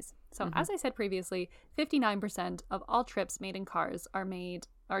opportunities. So as I said previously, 59% of all trips made in cars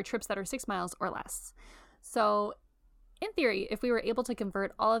are trips that are 6 miles or less. So in theory, if we were able to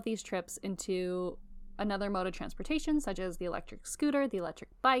convert all of these trips into another mode of transportation, such as the electric scooter, the electric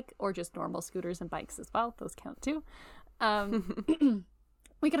bike, or just normal scooters and bikes as well. Those count too.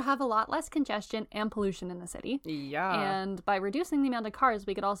 We could have a lot less congestion and pollution in the city. Yeah. And by reducing the amount of cars,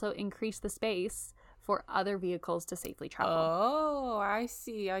 we could also increase the space for other vehicles to safely travel. Oh, I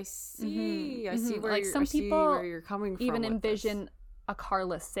see. I see where like some people where you're coming from. even with envision a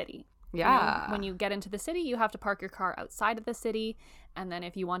carless city. Yeah. When you get into the city, you have to park your car outside of the city. And then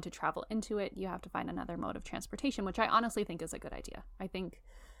if you want to travel into it, you have to find another mode of transportation, which I honestly think is a good idea. I think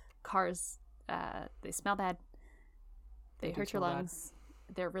cars, they smell bad. They hurt your lungs.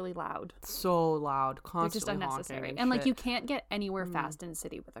 They're really loud. So loud. Constantly. They're just unnecessary. And like you can't get anywhere fast in a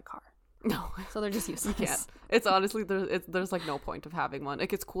city with a car. No. So they're just useless. You can't. It's honestly, there's like no point of having one.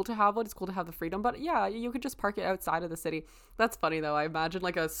 Like it's cool to have one. It's cool to have the freedom. But yeah, you could just park it outside of the city. That's funny though. I imagine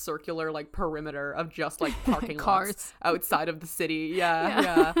like a circular like perimeter of just like parking cars lots outside of the city.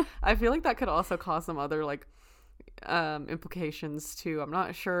 Yeah. I feel like that could also cause some other like implications too. I'm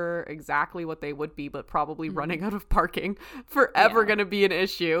not sure exactly what they would be, but probably running out of parking forever gonna be an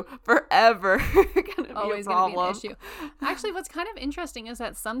issue. Forever gonna always be a problem. gonna be an issue. Actually, what's kind of interesting is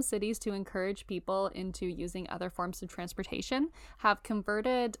that some cities, to encourage people into using other forms of transportation, have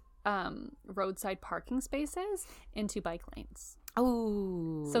converted roadside parking spaces into bike lanes.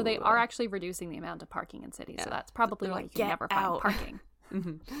 Oh, so they are actually reducing the amount of parking in cities. So that's probably why you can never find parking.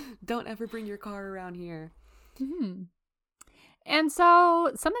 Don't ever bring your car around here. And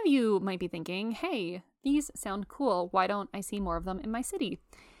so some of you might be thinking, hey, these sound cool. Why don't I see more of them in my city?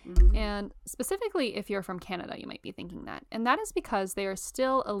 And specifically, if you're from Canada, you might be thinking that. And that is because they are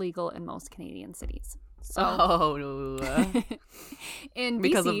still illegal in most Canadian cities. So, in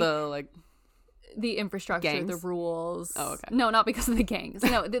because BC, of the like the infrastructure, gangs? the rules. Oh, okay. No, not because of the gangs.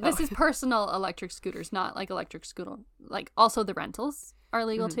 No, this is personal electric scooters, not like electric scooter. Like also the rentals are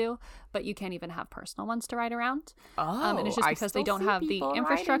legal too, but you can't even have personal ones to ride around. And it's just because they don't have the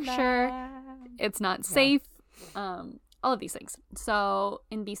infrastructure. It's not safe. All of these things. So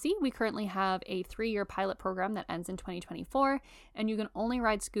in BC, we currently have a 3-year pilot program that ends in 2024, and you can only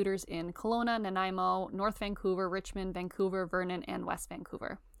ride scooters in Kelowna, Nanaimo, North Vancouver, Richmond, Vancouver, Vernon, and West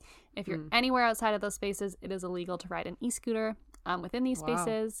Vancouver. If you're anywhere outside of those spaces, it is illegal to ride an e-scooter within these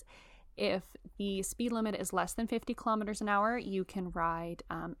spaces. If the speed limit is less than 50 kilometers an hour, you can ride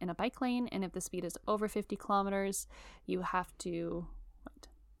in a bike lane. And if the speed is over 50 kilometers, you have to... Wait,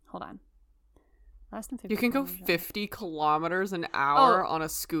 hold on. Less than 50 You can go 50 kilometers an hour on a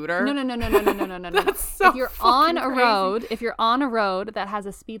scooter? No. That's so if you're on a road, if you're on a road that has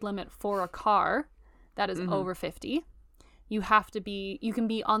a speed limit for a car that is over 50, you can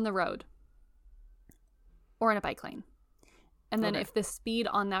be on the road or in a bike lane. And then if the speed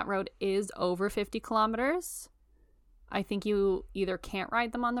on that road is over 50 kilometers, I think you either can't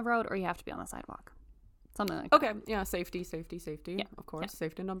ride them on the road or you have to be on the sidewalk. Something like that. Okay. Yeah. Safety. Yeah. Of course. Yeah.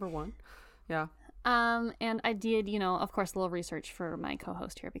 Safety number one. Yeah. And I did, of course, a little research for my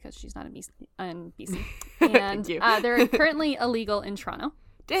co-host here because she's not in BC. And they're currently illegal in Toronto.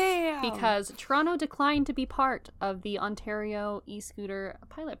 Damn. Because Toronto declined to be part of the Ontario e-scooter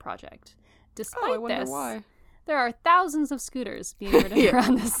pilot project. Despite I wonder why. There are thousands of scooters being ridden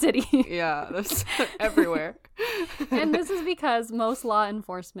around the city. Yeah, there's everywhere. And this is because most law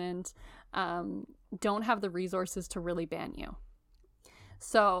enforcement don't have the resources to really ban you.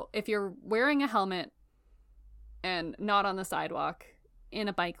 So if you're wearing a helmet and not on the sidewalk in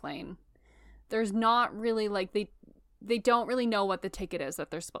a bike lane, there's not really they don't really know what the ticket is that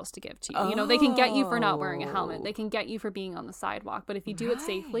they're supposed to give to you. They can get you for not wearing a helmet. They can get you for being on the sidewalk. But if you do it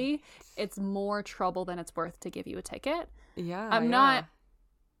safely, it's more trouble than it's worth to give you a ticket. Yeah.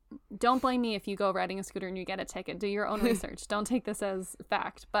 Don't blame me if you go riding a scooter and you get a ticket. Do your own research. Don't take this as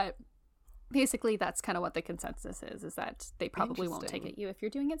fact. But basically, that's kind of what the consensus is that they probably won't ticket you if you're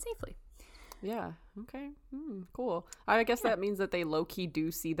doing it safely. Yeah. Okay. Cool. I guess that means that they low-key do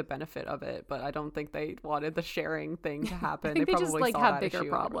see the benefit of it, but I don't think they wanted the sharing thing to happen. I think they just probably have bigger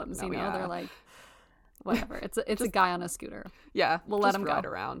problems, They're like, whatever. It's a guy on a scooter. Yeah. We'll let him ride go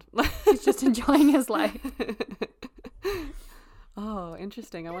around. He's just enjoying his life. Oh,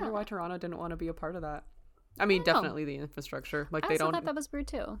 interesting. I wonder why Toronto didn't want to be a part of that. I mean, definitely the infrastructure. Like I thought that was weird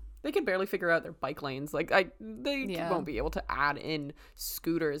too. They could barely figure out their bike lanes. Like they won't be able to add in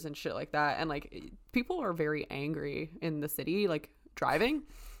scooters and shit like that. And like people are very angry in the city, like driving.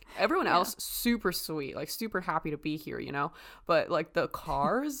 Everyone else super sweet, like super happy to be here, But like the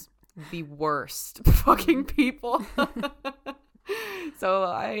cars, the worst fucking people. So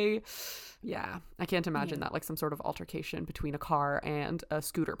I can't imagine that like some sort of altercation between a car and a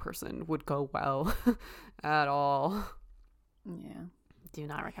scooter person would go well at all. Yeah. Do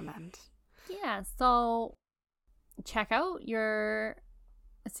not recommend. Yeah, so check out your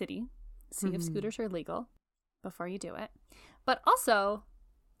city, see if scooters are legal before you do it. But also,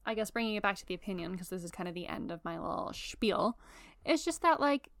 I guess bringing it back to the opinion, because this is kind of the end of my little spiel, it's just that,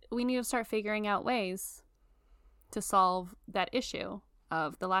 like, we need to start figuring out ways to solve that issue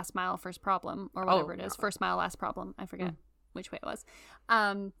of the last mile, first problem, or whatever it is. First mile, last problem. I forget which way it was.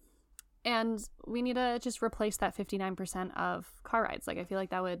 And we need to just replace that 59% of car rides. Like, I feel like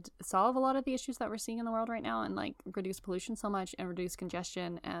that would solve a lot of the issues that we're seeing in the world right now and, like, reduce pollution so much and reduce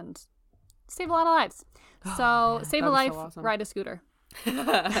congestion and save a lot of lives. So, save a life, so awesome. Ride a scooter.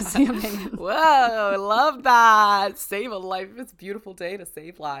 That's the opinion. Whoa, love that. Save a life. It's a beautiful day to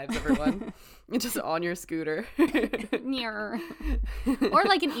save lives, everyone. Just on your scooter. Or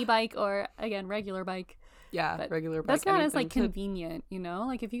like an e-bike or, again, regular bike. Yeah, but regular bike. That's not as, like, convenient, you know?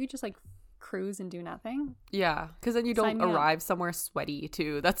 Like, if you could just, like, cruise and do nothing. Yeah, because then you don't arrive somewhere sweaty,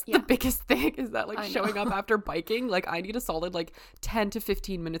 too. That's the biggest thing, is that, like, showing up after biking. Like, I need a solid, like, 10 to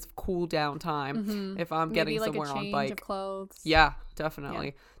 15 minutes of cool down time if I'm getting somewhere on bike. Maybe, like, a change of clothes. Yeah,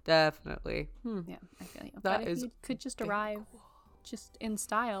 definitely. Definitely. Yeah, I feel you. That is, if you could just arrive just in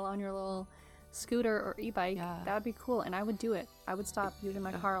style on your little scooter or e-bike, that would be cool. And I would do it. I would stop using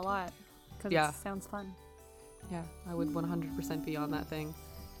my car a lot because it sounds fun. Yeah, I would 100% be on that thing.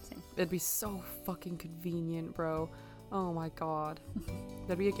 Same. It'd be so fucking convenient, bro. Oh my god.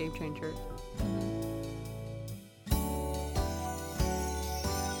 That'd be a game changer.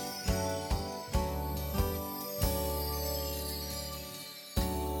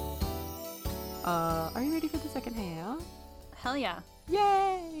 Are you ready for the second half? Hell yeah.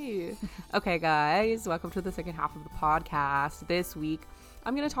 Yay! Okay, guys, welcome to the second half of the podcast. This week,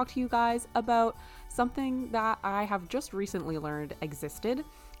 I'm going to talk to you guys about something that I have just recently learned existed.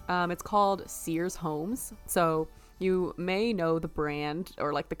 It's called Sears Homes. So you may know the brand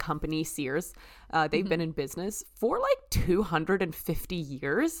or like the company Sears. They've been in business for like 250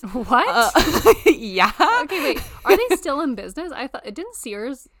 years. What? Yeah. Okay, wait. Are they still in business? I thought, didn't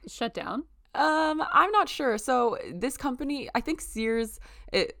Sears shut down? I'm not sure. So this company, I think Sears,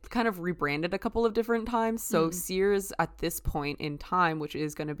 it kind of rebranded a couple of different times. So Sears at this point in time, which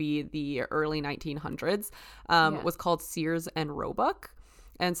is going to be the early 1900s, was called Sears and Roebuck.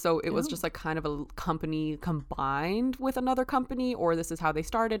 And so it was just like kind of a company combined with another company, or this is how they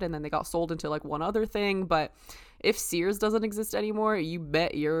started and then they got sold into like one other thing. But if Sears doesn't exist anymore, you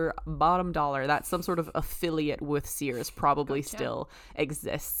bet your bottom dollar that some sort of affiliate with Sears probably still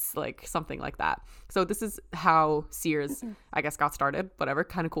exists, like something like that. So this is how Sears, I guess, got started. Whatever,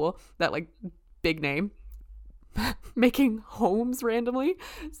 kind of cool. That like big name making homes randomly.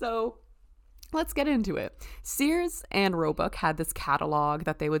 So let's get into it. Sears and Roebuck had this catalog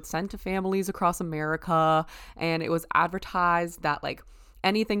that they would send to families across America, and it was advertised that like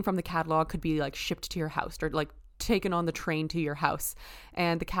anything from the catalog could be like shipped to your house or like taken on the train to your house.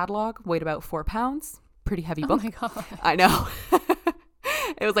 And the catalog weighed about 4 pounds. Pretty heavy book. Oh my god. I know.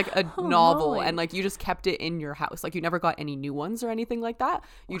 It was like a novel, and like you just kept it in your house. Like you never got any new ones or anything like that.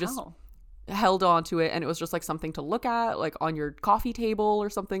 You just held on to it, and it was just like something to look at like on your coffee table or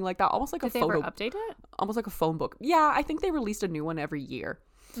something like that, almost like Did a photo. Did they ever update it? Almost like a phone book. Yeah, I think they released a new one every year.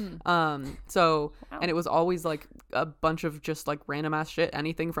 And it was always like a bunch of just like random ass shit,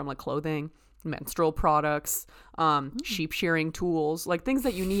 anything from like clothing, menstrual products, sheep shearing tools, like things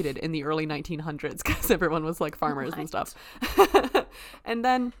that you needed in the early 1900s because everyone was like farmers and stuff. And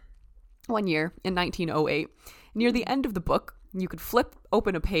then one year in 1908, near the end of the book, you could flip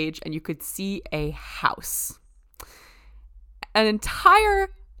open a page and you could see a house. An entire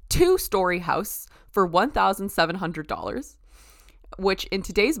 2-story house for $1,700, which in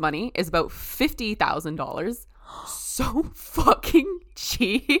today's money is about $50,000. So fucking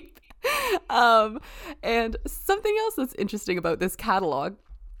cheap. And something else that's interesting about this catalog,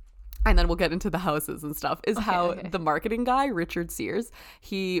 and then we'll get into the houses and stuff, is how the marketing guy, Richard Sears,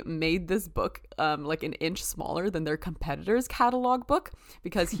 he made this book like an inch smaller than their competitor's catalog book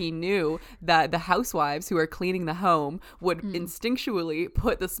because he knew that the housewives who are cleaning the home would instinctually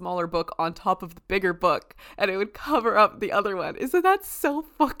put the smaller book on top of the bigger book and it would cover up the other one. Isn't that so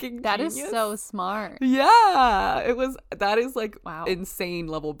fucking genius? That is so smart. Yeah, that is like insane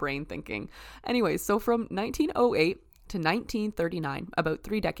level brain thinking. Anyway, so from 1908 to 1939, about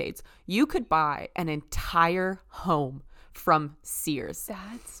 3 decades, you could buy an entire home from Sears.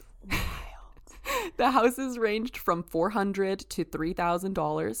 That's wild. The houses ranged from $400 to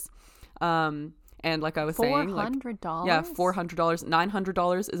 $3,000. And like I was saying, $400? Yeah, $400.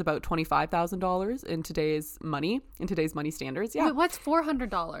 $900 is about $25,000 in today's money standards. Yeah. Wait, what's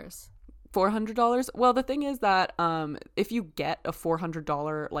 $400? $400. Well, the thing is that if you get a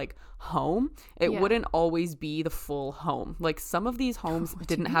 $400 like home, it wouldn't always be the full home. Like some of these homes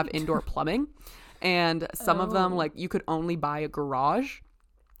didn't have indoor plumbing, and some of them, like, you could only buy a garage,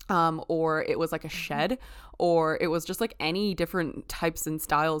 or it was like a shed, or it was just like any different types and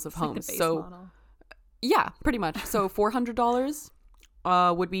styles of homes. Like the base model. Yeah, pretty much. So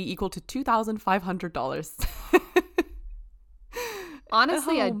 $400 would be equal to $2,500.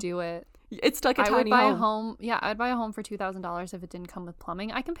 Honestly, I'd do it. It's like a tiny I would buy home. a home. Yeah, I'd buy a home for $2,000 if it didn't come with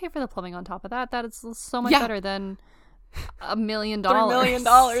plumbing. I can pay for the plumbing on top of that. That is so much better than $1 million. $3 million.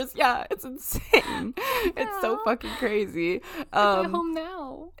 Yeah, it's insane. It's so fucking crazy. Buy a home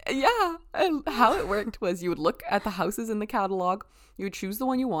now. Yeah, and how it worked was you would look at the houses in the catalog. You would choose the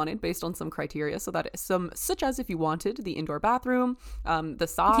one you wanted based on some criteria, so that such as if you wanted the indoor bathroom, the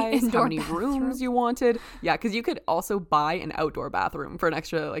size, how many rooms you wanted. Yeah, because you could also buy an outdoor bathroom for an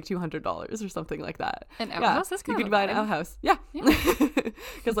extra like $200 or something like that. An outhouse? That's kind you could buy an outhouse. Yeah,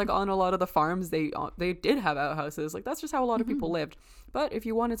 because like on a lot of the farms, they did have outhouses. Like that's just how a lot of people lived. But if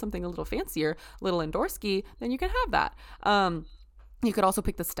you wanted something a little fancier, a little indoor ski, then you can have that. You could also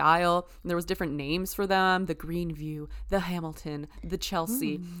pick the style. There was different names for them: the Greenview, the Hamilton, the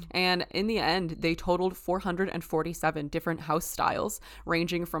Chelsea. And in the end, they totaled 447 different house styles,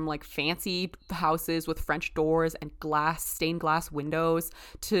 ranging from like fancy houses with French doors and stained glass windows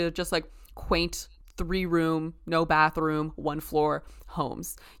to just like quaint 3-room, no bathroom, 1 floor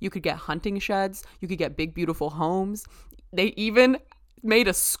homes. You could get hunting sheds. You could get big, beautiful homes. They even made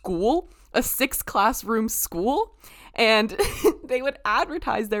a school, a 6-classroom school. And they would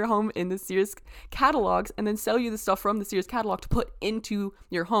advertise their home in the Sears catalogs and then sell you the stuff from the Sears catalog to put into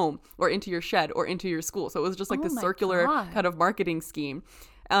your home or into your shed or into your school. So it was just like this circular kind of marketing scheme.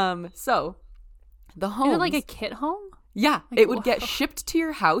 So the home. Is it like a kit home? Yeah. Like, it would get shipped to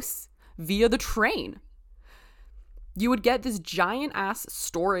your house via the train. You would get this giant ass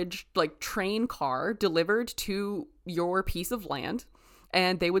storage like train car delivered to your piece of land,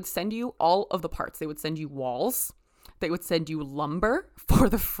 and they would send you all of the parts. They would send you walls. They would send you lumber for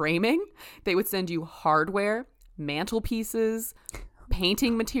the framing. They would send you hardware, mantelpieces,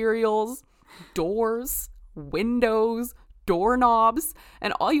 painting materials, doors, windows, doorknobs.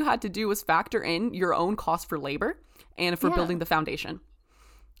 And all you had to do was factor in your own cost for labor and for building the foundation,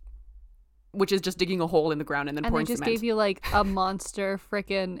 which is just digging a hole in the ground and then pouring cement. And they just gave you like a monster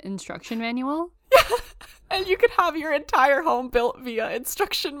frickin' instruction manual. Yeah. And you could have your entire home built via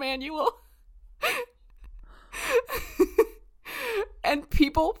instruction manual. And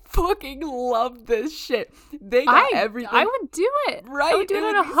people fucking love this shit. They got everything. I would do it. Right? I would do it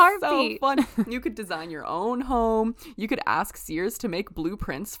in a heartbeat. So fun. You could design your own home. You could ask Sears to make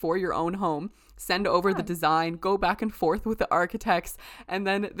blueprints for your own home. Send over the design, go back and forth with the architects, and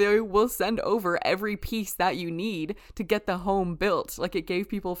then they will send over every piece that you need to get the home built. Like, it gave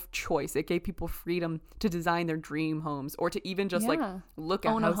people choice. It gave people freedom to design their dream homes, or to even just like look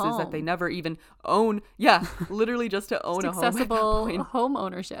at houses that they never even own. Yeah, literally just to own a home. Accessible home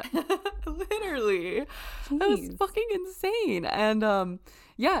ownership. Literally. Jeez. That was fucking insane. And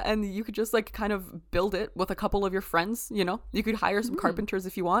yeah, and you could just like kind of build it with a couple of your friends, you know. You could hire some carpenters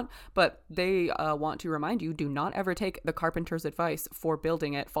if you want, but they want to remind you, do not ever take the carpenter's advice for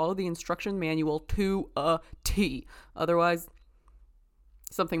building it. Follow the instruction manual to a T. Otherwise,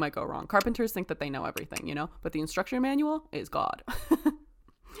 something might go wrong. Carpenters think that they know everything, you know, but the instruction manual is God.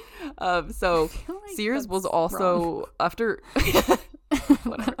 So like Sears was also wrong. After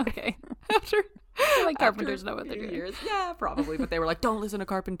whatever. Okay. After like carpenters know what they're doing. Years. Yeah, probably. But they were like, don't listen to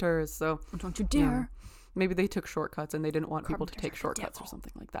carpenters. So don't you dare. Maybe they took shortcuts and they didn't want people to take shortcuts or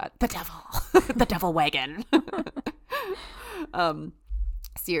something like that. The devil. The devil wagon.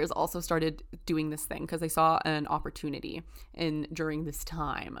 Sears also started doing this thing because they saw an opportunity during this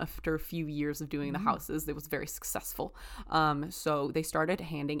time. After a few years of doing the houses, it was very successful. So they started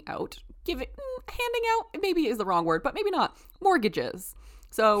handing out maybe is the wrong word, but maybe not, mortgages.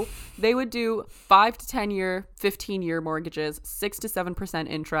 So they would do 5 to 10 year, 15-year mortgages, 6 to 7%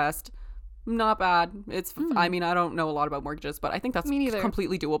 interest. Not bad. It's. I mean, I don't know a lot about mortgages, but I think that's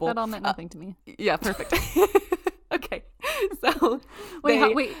completely doable. That all meant nothing to me. Yeah, perfect. Okay. So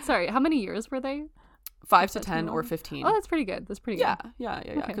wait, sorry. How many years were they? 5 to 10 or 15. Oh, that's pretty good. That's pretty good.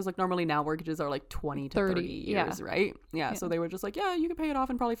 Yeah. Because like normally now mortgages are like 20 to 30 years, right? Yeah. So they were just like, yeah, you could pay it off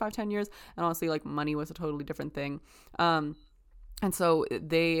in probably 5-10 years. And honestly, like money was a totally different thing. And so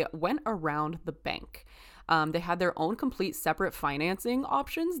they went around the bank. They had their own complete separate financing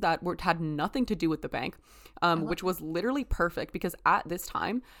options that had nothing to do with the bank, which was literally perfect because at this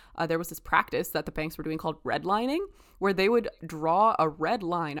time, there was this practice that the banks were doing called redlining, where they would draw a red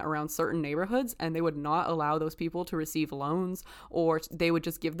line around certain neighborhoods and they would not allow those people to receive loans, or they would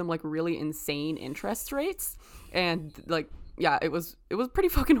just give them like really insane interest rates. And like, yeah, it was pretty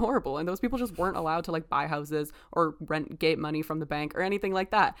fucking horrible. And those people just weren't allowed to like buy houses or get money from the bank or anything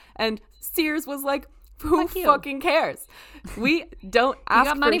like that. And Sears was like, who fucking cares? We don't ask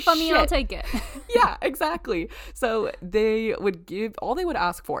for shit. You got money from me, I'll take it. Yeah, exactly. So they would give, all they would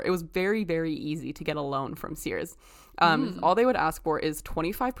ask for, it was very, very easy to get a loan from Sears. All they would ask for is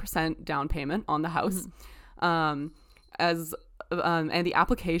 25% down payment on the house. And the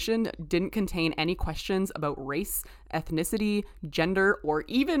application didn't contain any questions about race, ethnicity, gender, or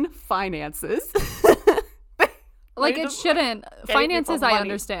even finances. Like, it shouldn't. Finances, I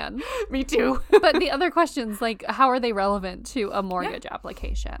understand. Me too. But the other questions, like, how are they relevant to a mortgage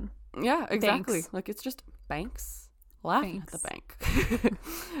application? Yeah, exactly. Banks. Like, it's just banks laughing at the bank.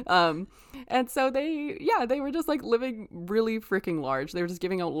 And so they were just like living really freaking large. They were just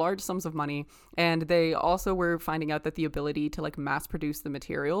giving out large sums of money, and they also were finding out that the ability to like mass produce the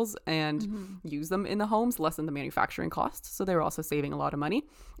materials and use them in the homes lessened the manufacturing costs. So they were also saving a lot of money,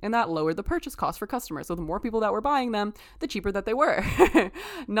 and that lowered the purchase cost for customers. So the more people that were buying them, the cheaper that they were.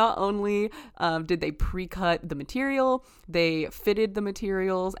 Not only did they pre-cut the material, they fitted the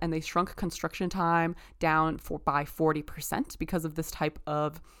materials, and they shrunk construction time down by 40% because of this type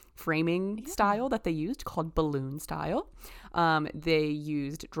of framing style that they used called balloon style. They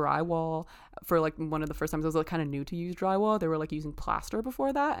used drywall for like one of the first times. It was like kind of new to use drywall. They were like using plaster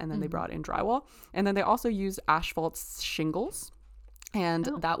before that, and then they brought in drywall. And then they also used asphalt shingles. And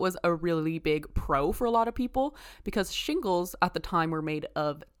that was a really big pro for a lot of people because shingles at the time were made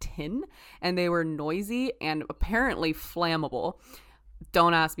of tin, and they were noisy and apparently flammable.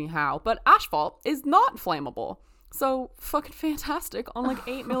 Don't ask me how, but asphalt is not flammable. So fucking fantastic on like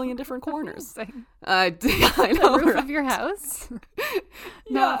 8 million different corners. I know, the roof of your house?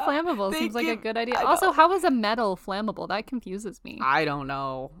 Not flammable seems like a good idea. Also, how is a metal flammable? That confuses me. I don't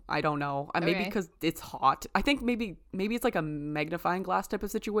know. Maybe because it's hot. I think maybe it's like a magnifying glass type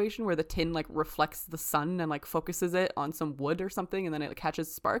of situation where the tin like reflects the sun and like focuses it on some wood or something, and then it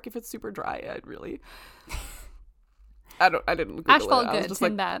catches spark if it's super dry. I didn't Google asphalt it. Good, just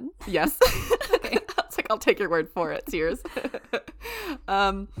tin bad. Yes. Okay. It's like, I'll take your word for it, Sears.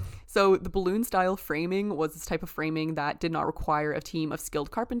 So the balloon style framing was this type of framing that did not require a team of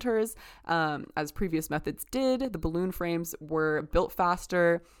skilled carpenters, as previous methods did. The balloon frames were built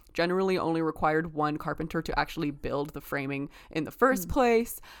faster, generally only required one carpenter to actually build the framing in the first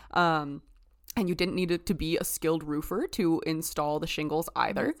place. And you didn't need it to be a skilled roofer to install the shingles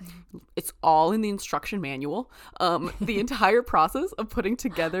either. It's all in the instruction manual. The entire process of putting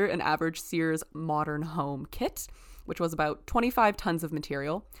together an average Sears modern home kit, which was about 25 tons of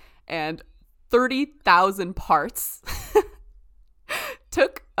material and 30,000 parts,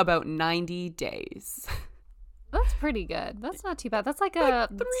 took about 90 days. That's pretty good. That's not too bad. That's like a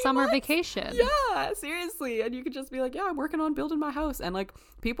summer vacation. Yeah, seriously. And you could just be like, yeah, I'm working on building my house. And like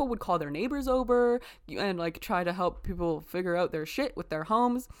people would call their neighbors over and like try to help people figure out their shit with their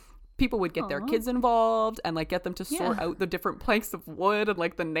homes. People would get their kids involved and like get them to sort out the different planks of wood and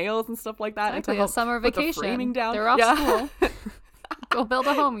like the nails and stuff like that. Exactly, and to help a summer put vacation. The framing down. They're off school. Go build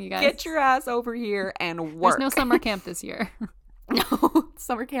a home, you guys. Get your ass over here and work. There's no summer camp this year. No,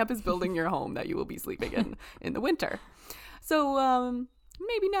 summer camp is building your home that you will be sleeping in the winter. So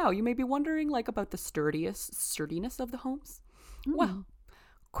maybe now you may be wondering like about the sturdiness of the homes. Well,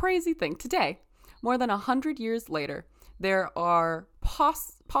 crazy thing. Today, more than 100 years later, there are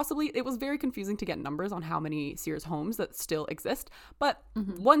possibly, it was very confusing to get numbers on how many Sears homes that still exist, but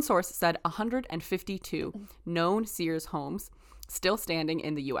one source said 152 known Sears homes still standing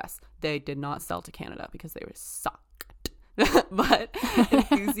in the US. They did not sell to Canada because they were sucked. But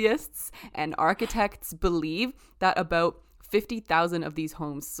enthusiasts and architects believe that about 50,000 of these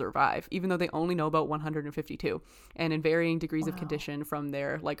homes survive, even though they only know about 152, and in varying degrees of condition from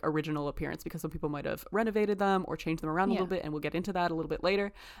their like original appearance, because some people might have renovated them or changed them around a little bit, and we'll get into that a little bit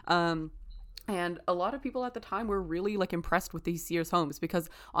later. And a lot of people at the time were really like impressed with these Sears homes because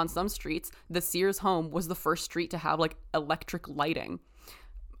on some streets, the Sears home was the first street to have like electric lighting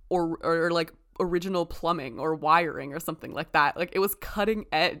or like original plumbing or wiring or something like that. Like it was cutting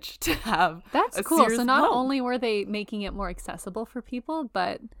edge to have. That's cool. Sears so not only were they making it more accessible for people,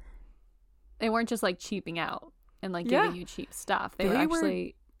 but they weren't just like cheaping out and like giving you cheap stuff. They were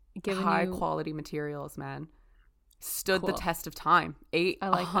actually giving high quality materials, man. stood the test of time.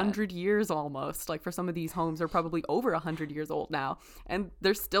 100 years almost. Like for some of these homes are probably over 100 years old now, and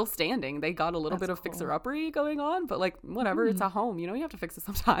they're still standing. They got a little bit of fixer-uppery going on, but like whatever, it's a home, you know, you have to fix it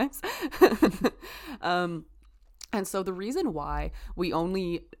sometimes. And so the reason why we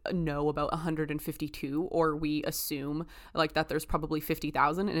only know about 152, or we assume like that there's probably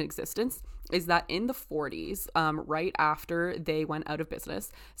 50,000 in existence, is that in the 40s, right after they went out of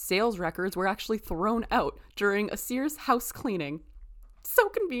business, sales records were actually thrown out during a Sears house cleaning. So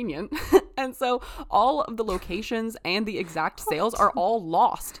convenient. And so all of the locations and the exact sales are all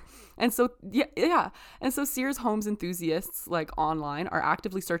lost. And so, yeah. And so Sears homes enthusiasts like online are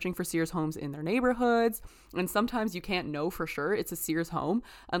actively searching for Sears homes in their neighborhoods. And sometimes you can't know for sure it's a Sears home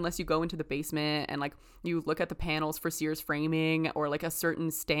unless you go into the basement and like you look at the panels for Sears framing or like a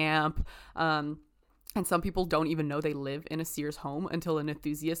certain stamp. And some people don't even know they live in a Sears home until an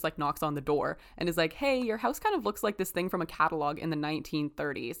enthusiast like knocks on the door and is like, hey, your house kind of looks like this thing from a catalog in the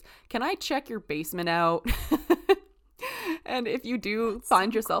 1930s. Can I check your basement out? And if you do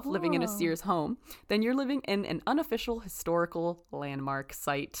find yourself living in a Sears home, then you're living in an unofficial historical landmark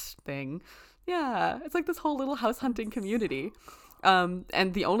site thing. Yeah, it's like this whole little house hunting community.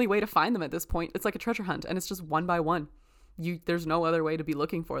 And the only way to find them at this point, it's like a treasure hunt, and it's just one by one. There's no other way to be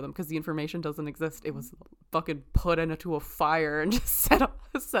looking for them because the information doesn't exist. It was fucking put into a fire and just set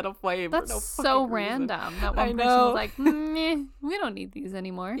a flame. That's for no so reason. random. That one person was like, meh, we don't need these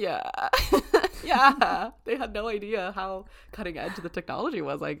anymore. Yeah. Yeah. They had no idea how cutting edge the technology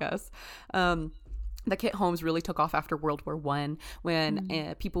was, I guess. The kit homes really took off after World War I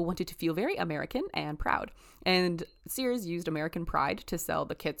when people wanted to feel very American and proud. And Sears used American pride to sell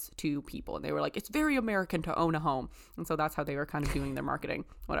the kits to people. And they were like, it's very American to own a home. And so that's how they were kind of doing their marketing,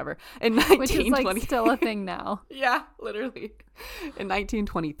 whatever. In 1920, which is like still a thing now. Yeah, literally. In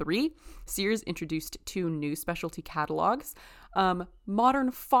 1923, Sears introduced 2 new specialty catalogs,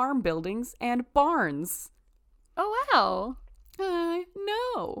 modern farm buildings and barns. Oh, wow. I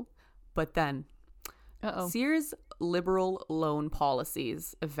know. But then Sears' liberal loan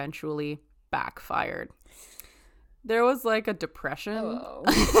policies eventually backfired. There was like a depression.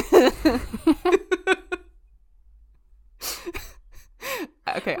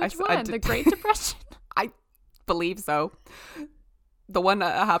 Okay, Which one? The Great Depression? I believe so. The one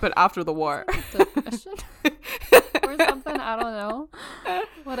that happened after the war. Depression? Or something, I don't know.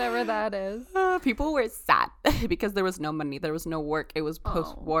 Whatever that is. People were sad because there was no money, there was no work. It was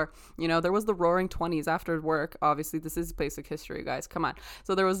post-war. You know, there was the roaring 20s after work. Obviously, this is basic history, guys. Come on.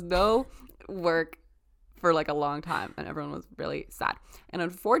 So there was no work for like a long time, and everyone was really sad. And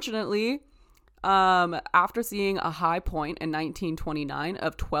unfortunately, after seeing a high point in 1929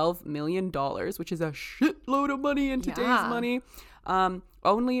 of $12 million, which is a shitload of money in today's money,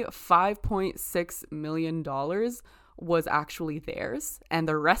 only $5.6 million was actually theirs, and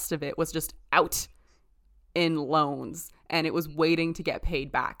the rest of it was just out in loans, and it was waiting to get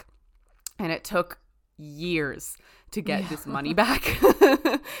paid back. And it took years to get this money back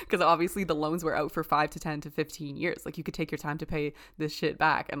because obviously the loans were out for 5 to 10 to 15 years. Like, you could take your time to pay this shit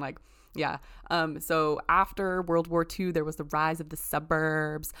back. And like, yeah. So after World War II, there was the rise of the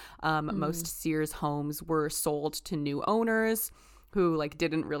suburbs. Most Sears homes were sold to new owners who like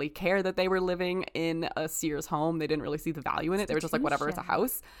didn't really care that they were living in a Sears home. They didn't really see the value in it. They were just like, whatever, it's a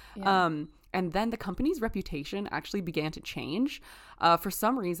house. Yeah. And then the company's reputation actually began to change. For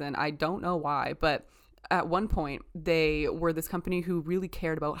some reason, I don't know why, but at one point they were this company who really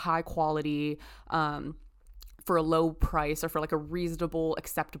cared about high quality, for a low price, or for like a reasonable,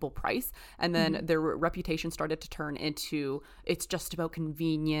 acceptable price. And then their reputation started to turn into, it's just about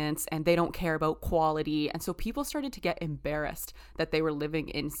convenience and they don't care about quality. And so people started to get embarrassed that they were living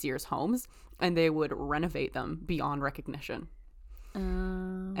in Sears homes, and they would renovate them beyond recognition.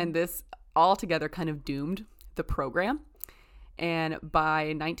 And this altogether kind of doomed the program. And by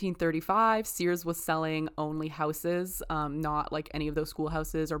 1935, Sears was selling only houses, not like any of those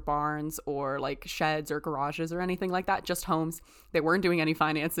schoolhouses or barns or like sheds or garages or anything like that, just homes. They weren't doing any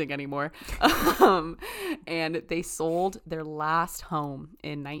financing anymore. And they sold their last home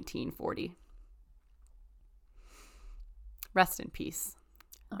in 1940. Rest in peace.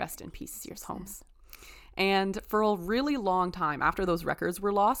 Rest in peace, Sears homes. And for a really long time after those records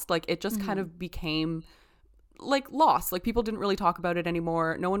were lost, like it just kind of became like lost. Like people didn't really talk about it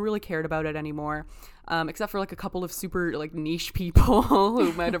anymore. No one really cared about it anymore, except for like a couple of super like niche people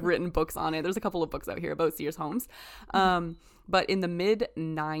who might have written books on it. There's a couple of books out here about Sears homes. But in the mid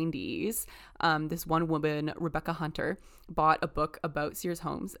 90s, this one woman, Rebecca Hunter, bought a book about Sears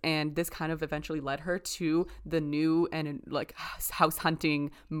homes, and this kind of eventually led her to the new and like house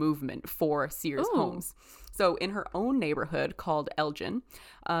hunting movement for Sears homes. So in her own neighborhood called Elgin,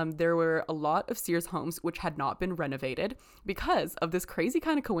 there were a lot of Sears homes which had not been renovated because of this crazy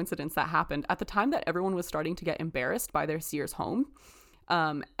kind of coincidence that happened at the time that everyone was starting to get embarrassed by their Sears home.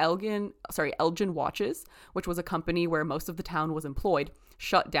 Elgin Watches, which was a company where most of the town was employed,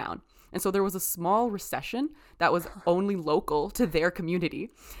 shut down. And so there was a small recession that was only local to their community.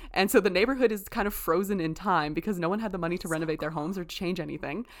 And so the neighborhood is kind of frozen in time because no one had the money to renovate their homes or change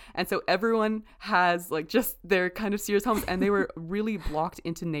anything. And so everyone has like just their kind of Sears homes, and they were really blocked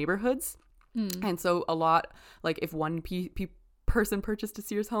into neighborhoods. And so a lot, like if one person purchased a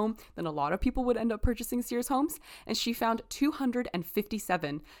Sears home, then a lot of people would end up purchasing Sears homes. And she found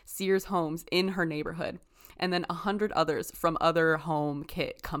 257 Sears homes in her neighborhood, and then 100 others from other home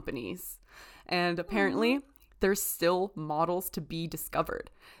kit companies. And apparently there's still models to be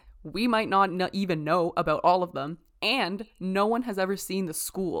discovered. We might not even know about all of them, and no one has ever seen the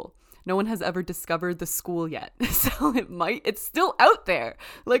school. No one has ever discovered the school yet. So it's still out there.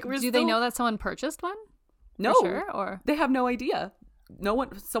 Like, do they know that someone purchased one? No, sure, or they have no idea.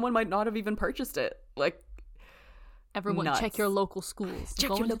 Someone might not have even purchased it. Like, everyone nuts. Check your local schools.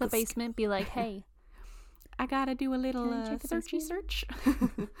 Go into the basement, be like, hey, I gotta do a little search.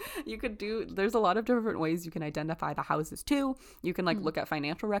 There's a lot of different ways you can identify the houses too. You can look at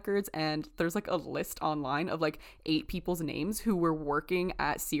financial records, and there's a list online of 8 people's names who were working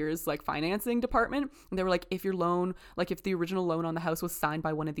at Sears financing department. And they were if your loan, if the original loan on the house was signed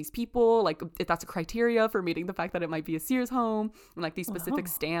by one of these people, if that's a criteria for meeting the fact that it might be a Sears home, and these specific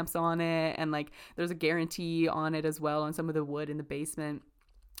stamps on it, and there's a guarantee on it as well on some of the wood in the basement.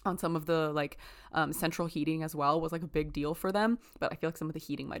 On some of the central heating as well was a big deal for them, but I feel some of the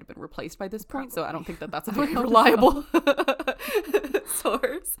heating might have been replaced by this point. So I don't think that that's a very reliable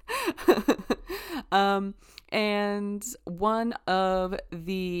source. And one of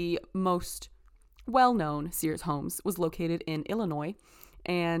the most well-known Sears homes was located in Illinois,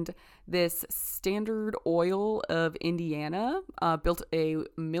 and this Standard Oil of Indiana built a $1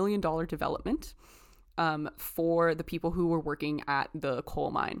 million development for the people who were working at the coal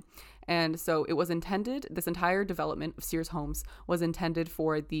mine. And so it was intended, this entire development of Sears homes was intended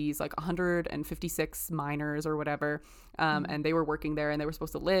for these 156 miners or whatever, and they were working there, and they were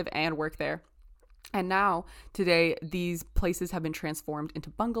supposed to live and work there. And now, today, these places have been transformed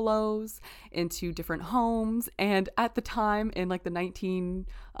into bungalows, into different homes. And at the time, in the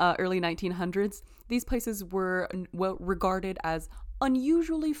early 1900s, these places were regarded as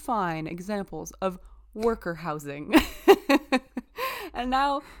unusually fine examples of worker housing. And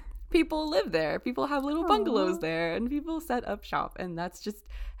now people live there. People have little bungalows there, and people set up shop, and that's just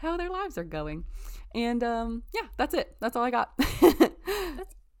how their lives are going. And that's it. That's all I got.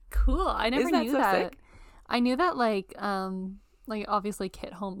 That's cool. I never knew that. Sick? I knew that obviously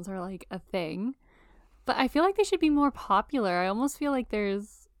kit homes are a thing, but I feel they should be more popular. I almost feel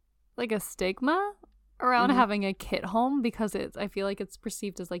there's a stigma around having a kit home because I feel it's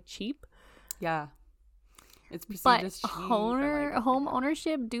perceived as cheap. Yeah. It's perceived as cheap. Home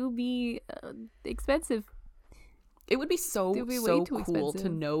ownership do be expensive. It would be so cool to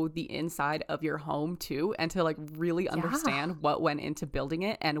know the inside of your home too, and to really understand what went into building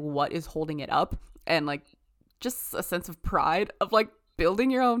it and what is holding it up, and just a sense of pride of building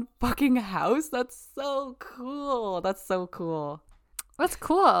your own fucking house. That's so cool. That's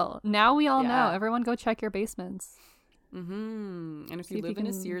cool. Now we all know. Everyone go check your basements. And if you live in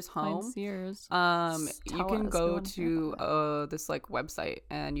a Sears home, you can go to this website,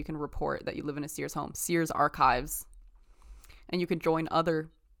 and you can report that you live in a Sears home, Sears Archives, and you can join other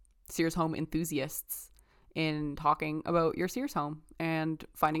Sears home enthusiasts in talking about your Sears home and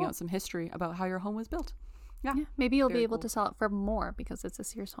finding out some history about how your home was built. Yeah, maybe you'll be able to sell it for more because it's a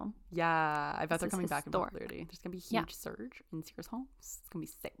Sears home. Yeah, I bet they're coming back in popularity. There's gonna be a huge surge in Sears homes. It's gonna be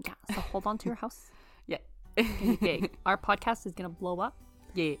sick. Yeah, so hold on to your house. Yeah. It's gonna be big. Our podcast is gonna blow up.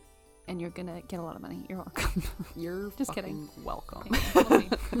 Yeah. And you're gonna get a lot of money. You're welcome. You're just kidding. Welcome.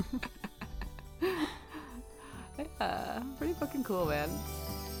 Yeah, pretty fucking cool, man.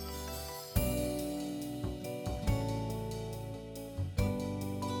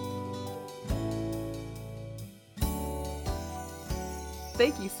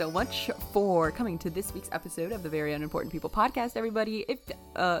 Thank you so much for coming to this week's episode of the Very Unimportant People podcast, everybody.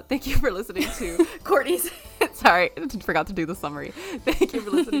 Thank you for listening to Courtney's. Sorry, I forgot to do the summary. Thank you for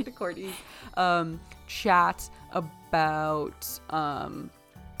listening to Courtney's chat about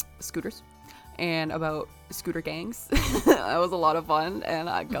scooters and about scooter gangs. That was a lot of fun,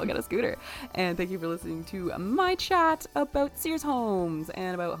 and go get a scooter. And thank you for listening to my chat about Sears homes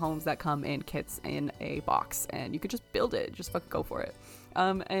and about homes that come in kits in a box, and you could just build it. Just fucking go for it.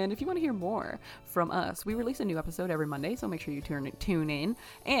 And if you want to hear more from us, we release a new episode every Monday, so make sure you tune in.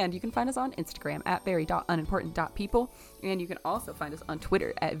 And you can find us on Instagram at very.unimportant.people. And you can also find us on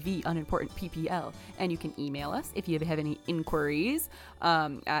Twitter at @unimportantppl. And you can email us if you have any inquiries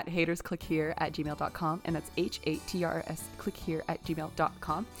at hatersclickhere@gmail.com. And that's HATRS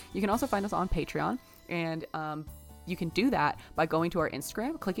clickhere@gmail.com. You can also find us on Patreon. And you can do that by going to our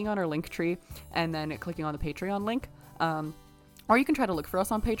Instagram, clicking on our link tree, and then clicking on the Patreon link. Or you can try to look for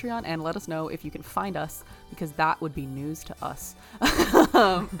us on Patreon and let us know if you can find us, because that would be news to us.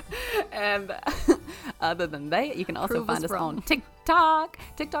 And other than that, you can also find us on TikTok.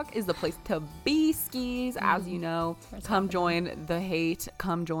 TikTok is the place to be, skis, as you know. Come join the hate,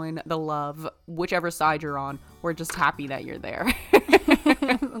 come join the love, whichever side you're on. We're just happy that you're there.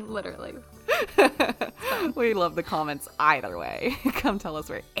 Literally. We love the comments either way. Come tell us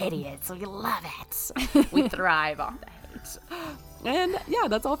we're idiots. We love it. We thrive on the hate. And yeah,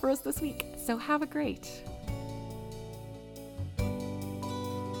 that's all for us this week. So have a great